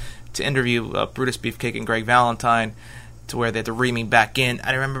them to interview Brutus Beefcake and Greg Valentine, to where they had to reel me back in.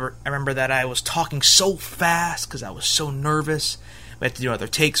 I remember that I was talking so fast because I was so nervous. We had to do another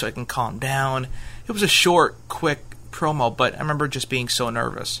take so I can calm down. It was a short, quick promo, but I remember just being so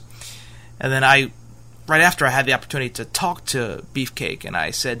nervous. And then right after I had the opportunity to talk to Beefcake, and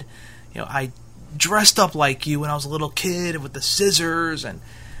I said, I dressed up like you when I was a little kid with the scissors, and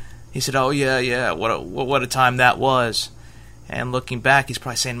he said, "Oh yeah, what a time that was." And looking back, he's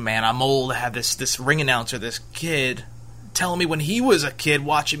probably saying, "Man, I'm old to have this ring announcer, this kid, telling me when he was a kid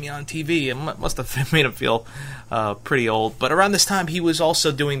watching me on TV." It must have made him feel pretty old. But around this time, he was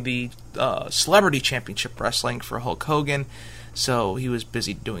also doing the Celebrity Championship Wrestling for Hulk Hogan, so he was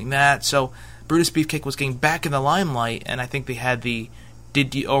busy doing that. So Brutus Beefcake was getting back in the limelight, and I think they had the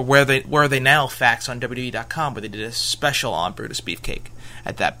Where Are They Now facts on WWE.com, where they did a special on Brutus Beefcake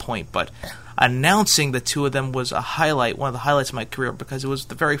at that point. But announcing the two of them was one of the highlights of my career, because it was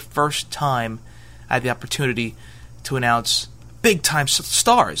the very first time I had the opportunity to announce big-time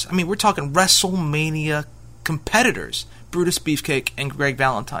stars. I mean, we're talking WrestleMania competitors, Brutus Beefcake and Greg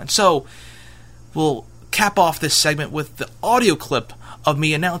Valentine. So we'll cap off this segment with the audio clip of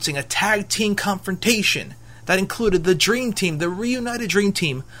me announcing a tag team confrontation that included the Dream Team, the reunited Dream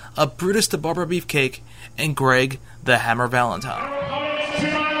Team of Brutus the Barber Beefcake and Greg the Hammer Valentine.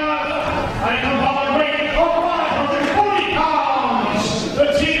 The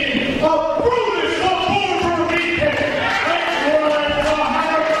team of Brutus the Barber Beefcake and Greg the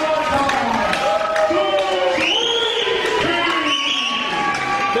Hammer Valentine.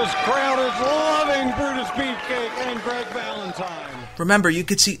 This crowd is loving Brutus Beefcake and Greg Valentine. Remember, you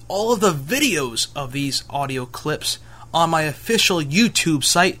could see all of the videos of these audio clips on my official YouTube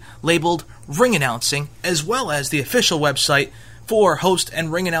site labeled Ring Announcing, as well as the official website for host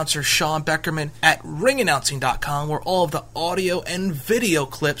and ring announcer Sean Beckerman at ringannouncing.com, where all of the audio and video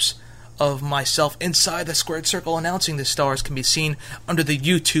clips of myself inside the squared circle announcing the stars can be seen under the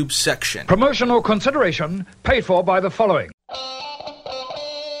YouTube section. Promotional consideration paid for by the following.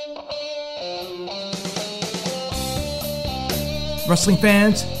 Wrestling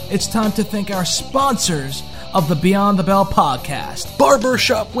fans, it's time to thank our sponsors of the Beyond the Bell podcast.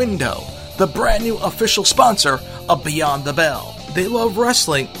 Barbershop Window, the brand new official sponsor of Beyond the Bell. They love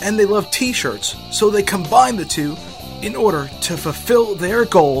wrestling and they love t-shirts, so they combine the two in order to fulfill their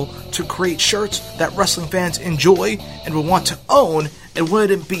goal to create shirts that wrestling fans enjoy and will want to own and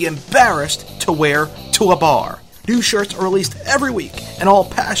wouldn't be embarrassed to wear to a bar. New shirts are released every week, and all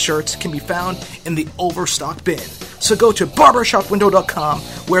past shirts can be found in the overstock bin. So go to barbershopwindow.com,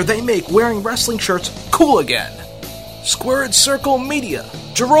 where they make wearing wrestling shirts cool again. Squared Circle Media.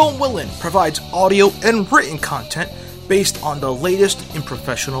 Jerome Willen provides audio and written content based on the latest in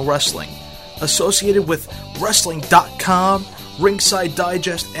professional wrestling. Associated with Wrestling.com, Ringside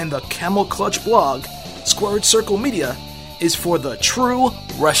Digest, and the Camel Clutch blog, Squared Circle Media is for the true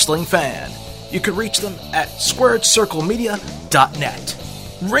wrestling fan. You can reach them at squaredcirclemedia.net.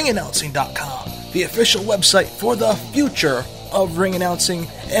 Ringannouncing.com, the official website for the future of ring announcing,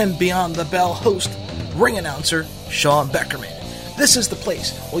 and Beyond the Bell host, ring announcer Sean Beckerman. This is the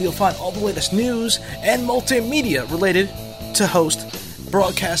place where you'll find all the latest news and multimedia related to host,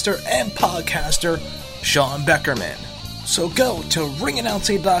 broadcaster, and podcaster Sean Beckerman. So go to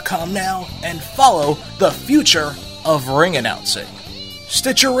ringannouncing.com now and follow the future of ring announcing.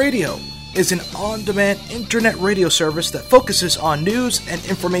 Stitcher Radio is an on-demand internet radio service that focuses on news and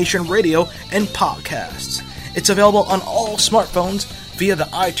information radio and podcasts. It's available on all smartphones via the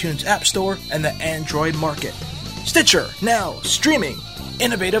iTunes App Store and the Android market. Stitcher, now streaming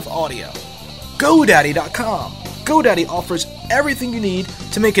innovative audio. GoDaddy.com. GoDaddy offers everything you need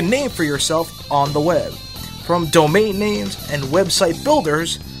to make a name for yourself on the web. From domain names and website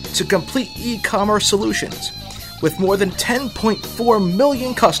builders to complete e-commerce solutions. With more than 10.4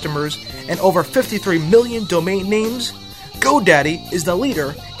 million customers and over 53 million domain names, GoDaddy is the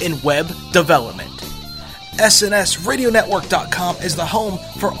leader in web development. SNSRadioNetwork.com is the home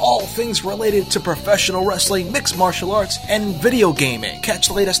for all things related to professional wrestling, mixed martial arts, and video gaming. Catch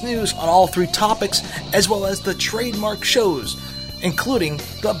the latest news on all three topics, as well as the trademark shows, including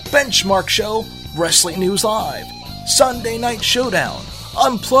the Benchmark Show, Wrestling News Live, Sunday Night Showdown,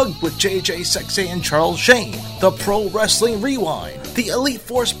 Unplugged with JJ Sexay and Charles Shane, the Pro Wrestling Rewind, the Elite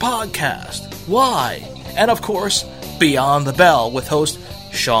Force Podcast, Why, and of course, Beyond the Bell with host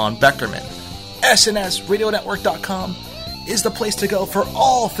Sean Beckerman. SNSRadioNetwork.com is the place to go for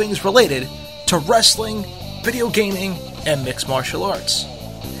all things related to wrestling, video gaming, and mixed martial arts.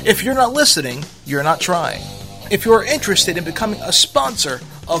 If you're not listening, you're not trying. If you are interested in becoming a sponsor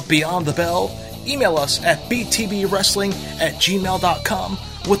of Beyond the Bell, email us at btbwrestling@gmail.com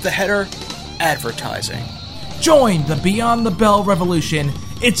with the header Advertising. Join the Beyond the Bell revolution.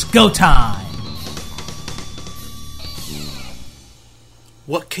 It's go time!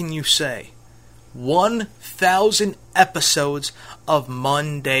 What can you say? 1,000 episodes of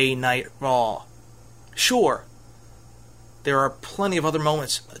Monday Night Raw. Sure, there are plenty of other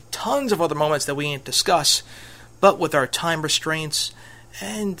moments, tons of other moments that we ain't discuss, but with our time restraints,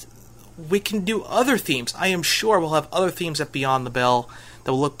 and we can do other themes. I am sure we'll have other themes at Beyond the Bell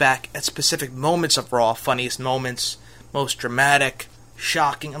that will look back at specific moments of Raw, funniest moments, most dramatic,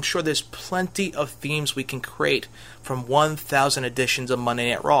 shocking. I'm sure there's plenty of themes we can create from 1,000 editions of Monday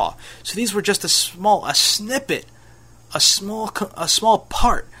Night Raw. So these were just a snippet, a small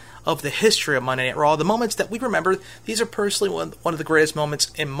part of the history of Monday Night Raw. The moments that we remember, these are personally one of the greatest moments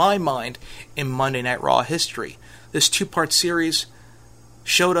in my mind in Monday Night Raw history. This two-part series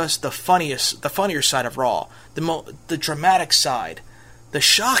showed us the funnier side of Raw, the dramatic side, the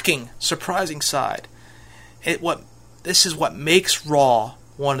shocking, surprising side. This is what makes Raw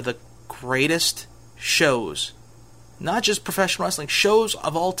one of the greatest shows, not just professional wrestling, shows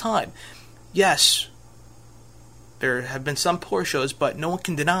of all time. Yes, there have been some poor shows, but no one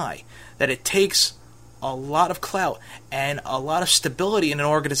can deny that it takes a lot of clout and a lot of stability in an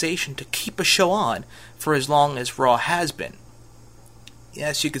organization to keep a show on for as long as Raw has been.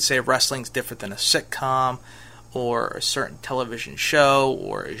 Yes, you could say wrestling's different than a sitcom or a certain television show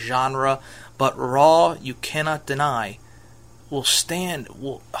or a genre, but Raw, you cannot deny, will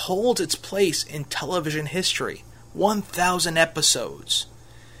hold its place in television history. 1,000 episodes.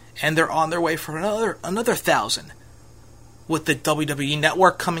 And they're on their way for another 1,000. With the WWE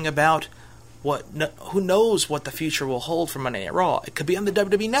Network coming about, who knows what the future will hold for Monday Night Raw? It could be on the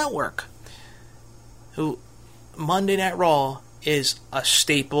WWE Network. Monday Night Raw is a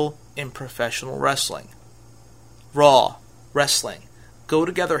staple in professional wrestling. Raw, wrestling, go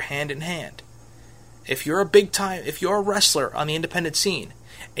together hand in hand. If you're a wrestler on the independent scene,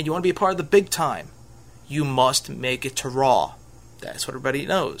 and you want to be a part of the big time, you must make it to Raw. That's what everybody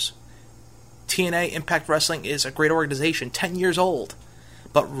knows. TNA Impact Wrestling is a great organization, 10 years old.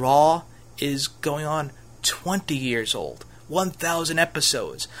 But Raw is going on 20 years old. 1,000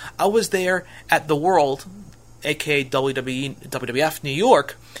 episodes. I was there at the World aka WWF New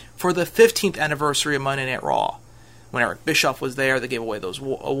York, for the 15th anniversary of Monday Night Raw. When Eric Bischoff was there, they gave away those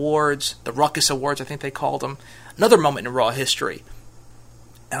awards, the Ruckus Awards, I think they called them. Another moment in Raw history.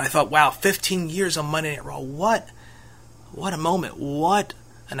 And I thought, wow, 15 years on Monday Night Raw, what a moment, what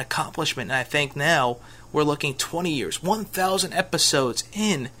an accomplishment. And I think now we're looking 20 years, 1,000 episodes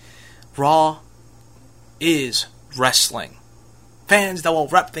in. Raw is wrestling. Fans, that will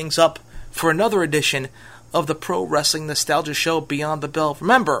wrap things up for another edition of the Pro Wrestling Nostalgia Show, Beyond the Bell.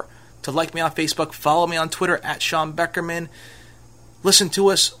 Remember to like me on Facebook, follow me on Twitter at Sean Beckerman, listen to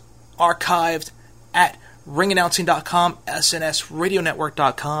us archived at ringannouncing.com,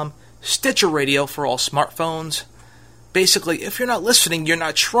 SNSradionetwork.com, Stitcher Radio for all smartphones. Basically, if you're not listening, you're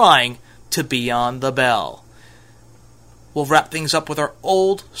not trying to Beyond the Bell. We'll wrap things up with our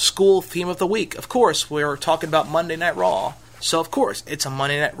old school theme of the week. Of course, we're talking about Monday Night Raw, so of course, it's a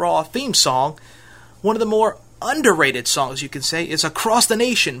Monday Night Raw theme song. One of the more underrated songs, you can say, is Across the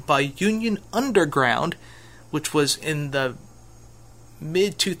Nation by Union Underground, which was in the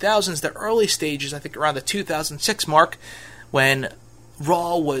mid-2000s, the early stages, I think around the 2006 mark, when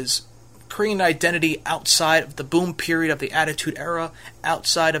Raw was creating an identity outside of the boom period of the Attitude Era,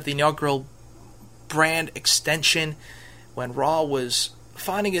 outside of the inaugural brand extension, when Raw was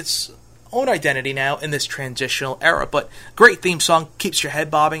finding its own identity now in this transitional era. But great theme song, keeps your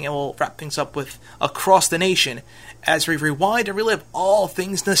head bobbing, and we'll wrap things up with Across the Nation as we rewind and relive all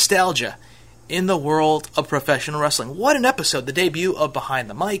things nostalgia in the world of professional wrestling. What an episode, the debut of Behind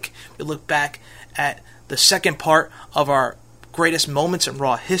the Mic. We look back at the second part of our greatest moments in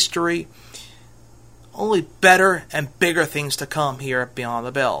Raw history. Only better and bigger things to come here at Beyond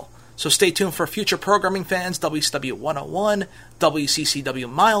the Bell. So stay tuned for future programming, fans. WCW 101, WCCW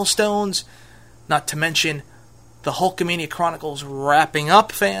Milestones, not to mention the Hulkamania Chronicles wrapping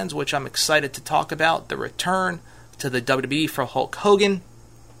up, fans, which I'm excited to talk about. The return to the WWE for Hulk Hogan.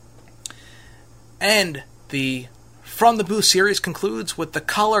 And the From the Booth series concludes with the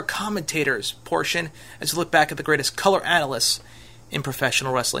color commentators portion as we look back at the greatest color analysts in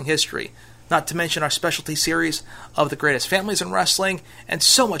professional wrestling history. Not to mention our specialty series of the greatest families in wrestling, and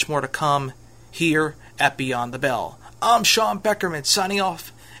so much more to come here at Beyond the Bell. I'm Sean Beckerman signing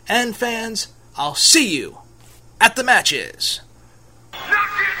off, and fans, I'll see you at the matches.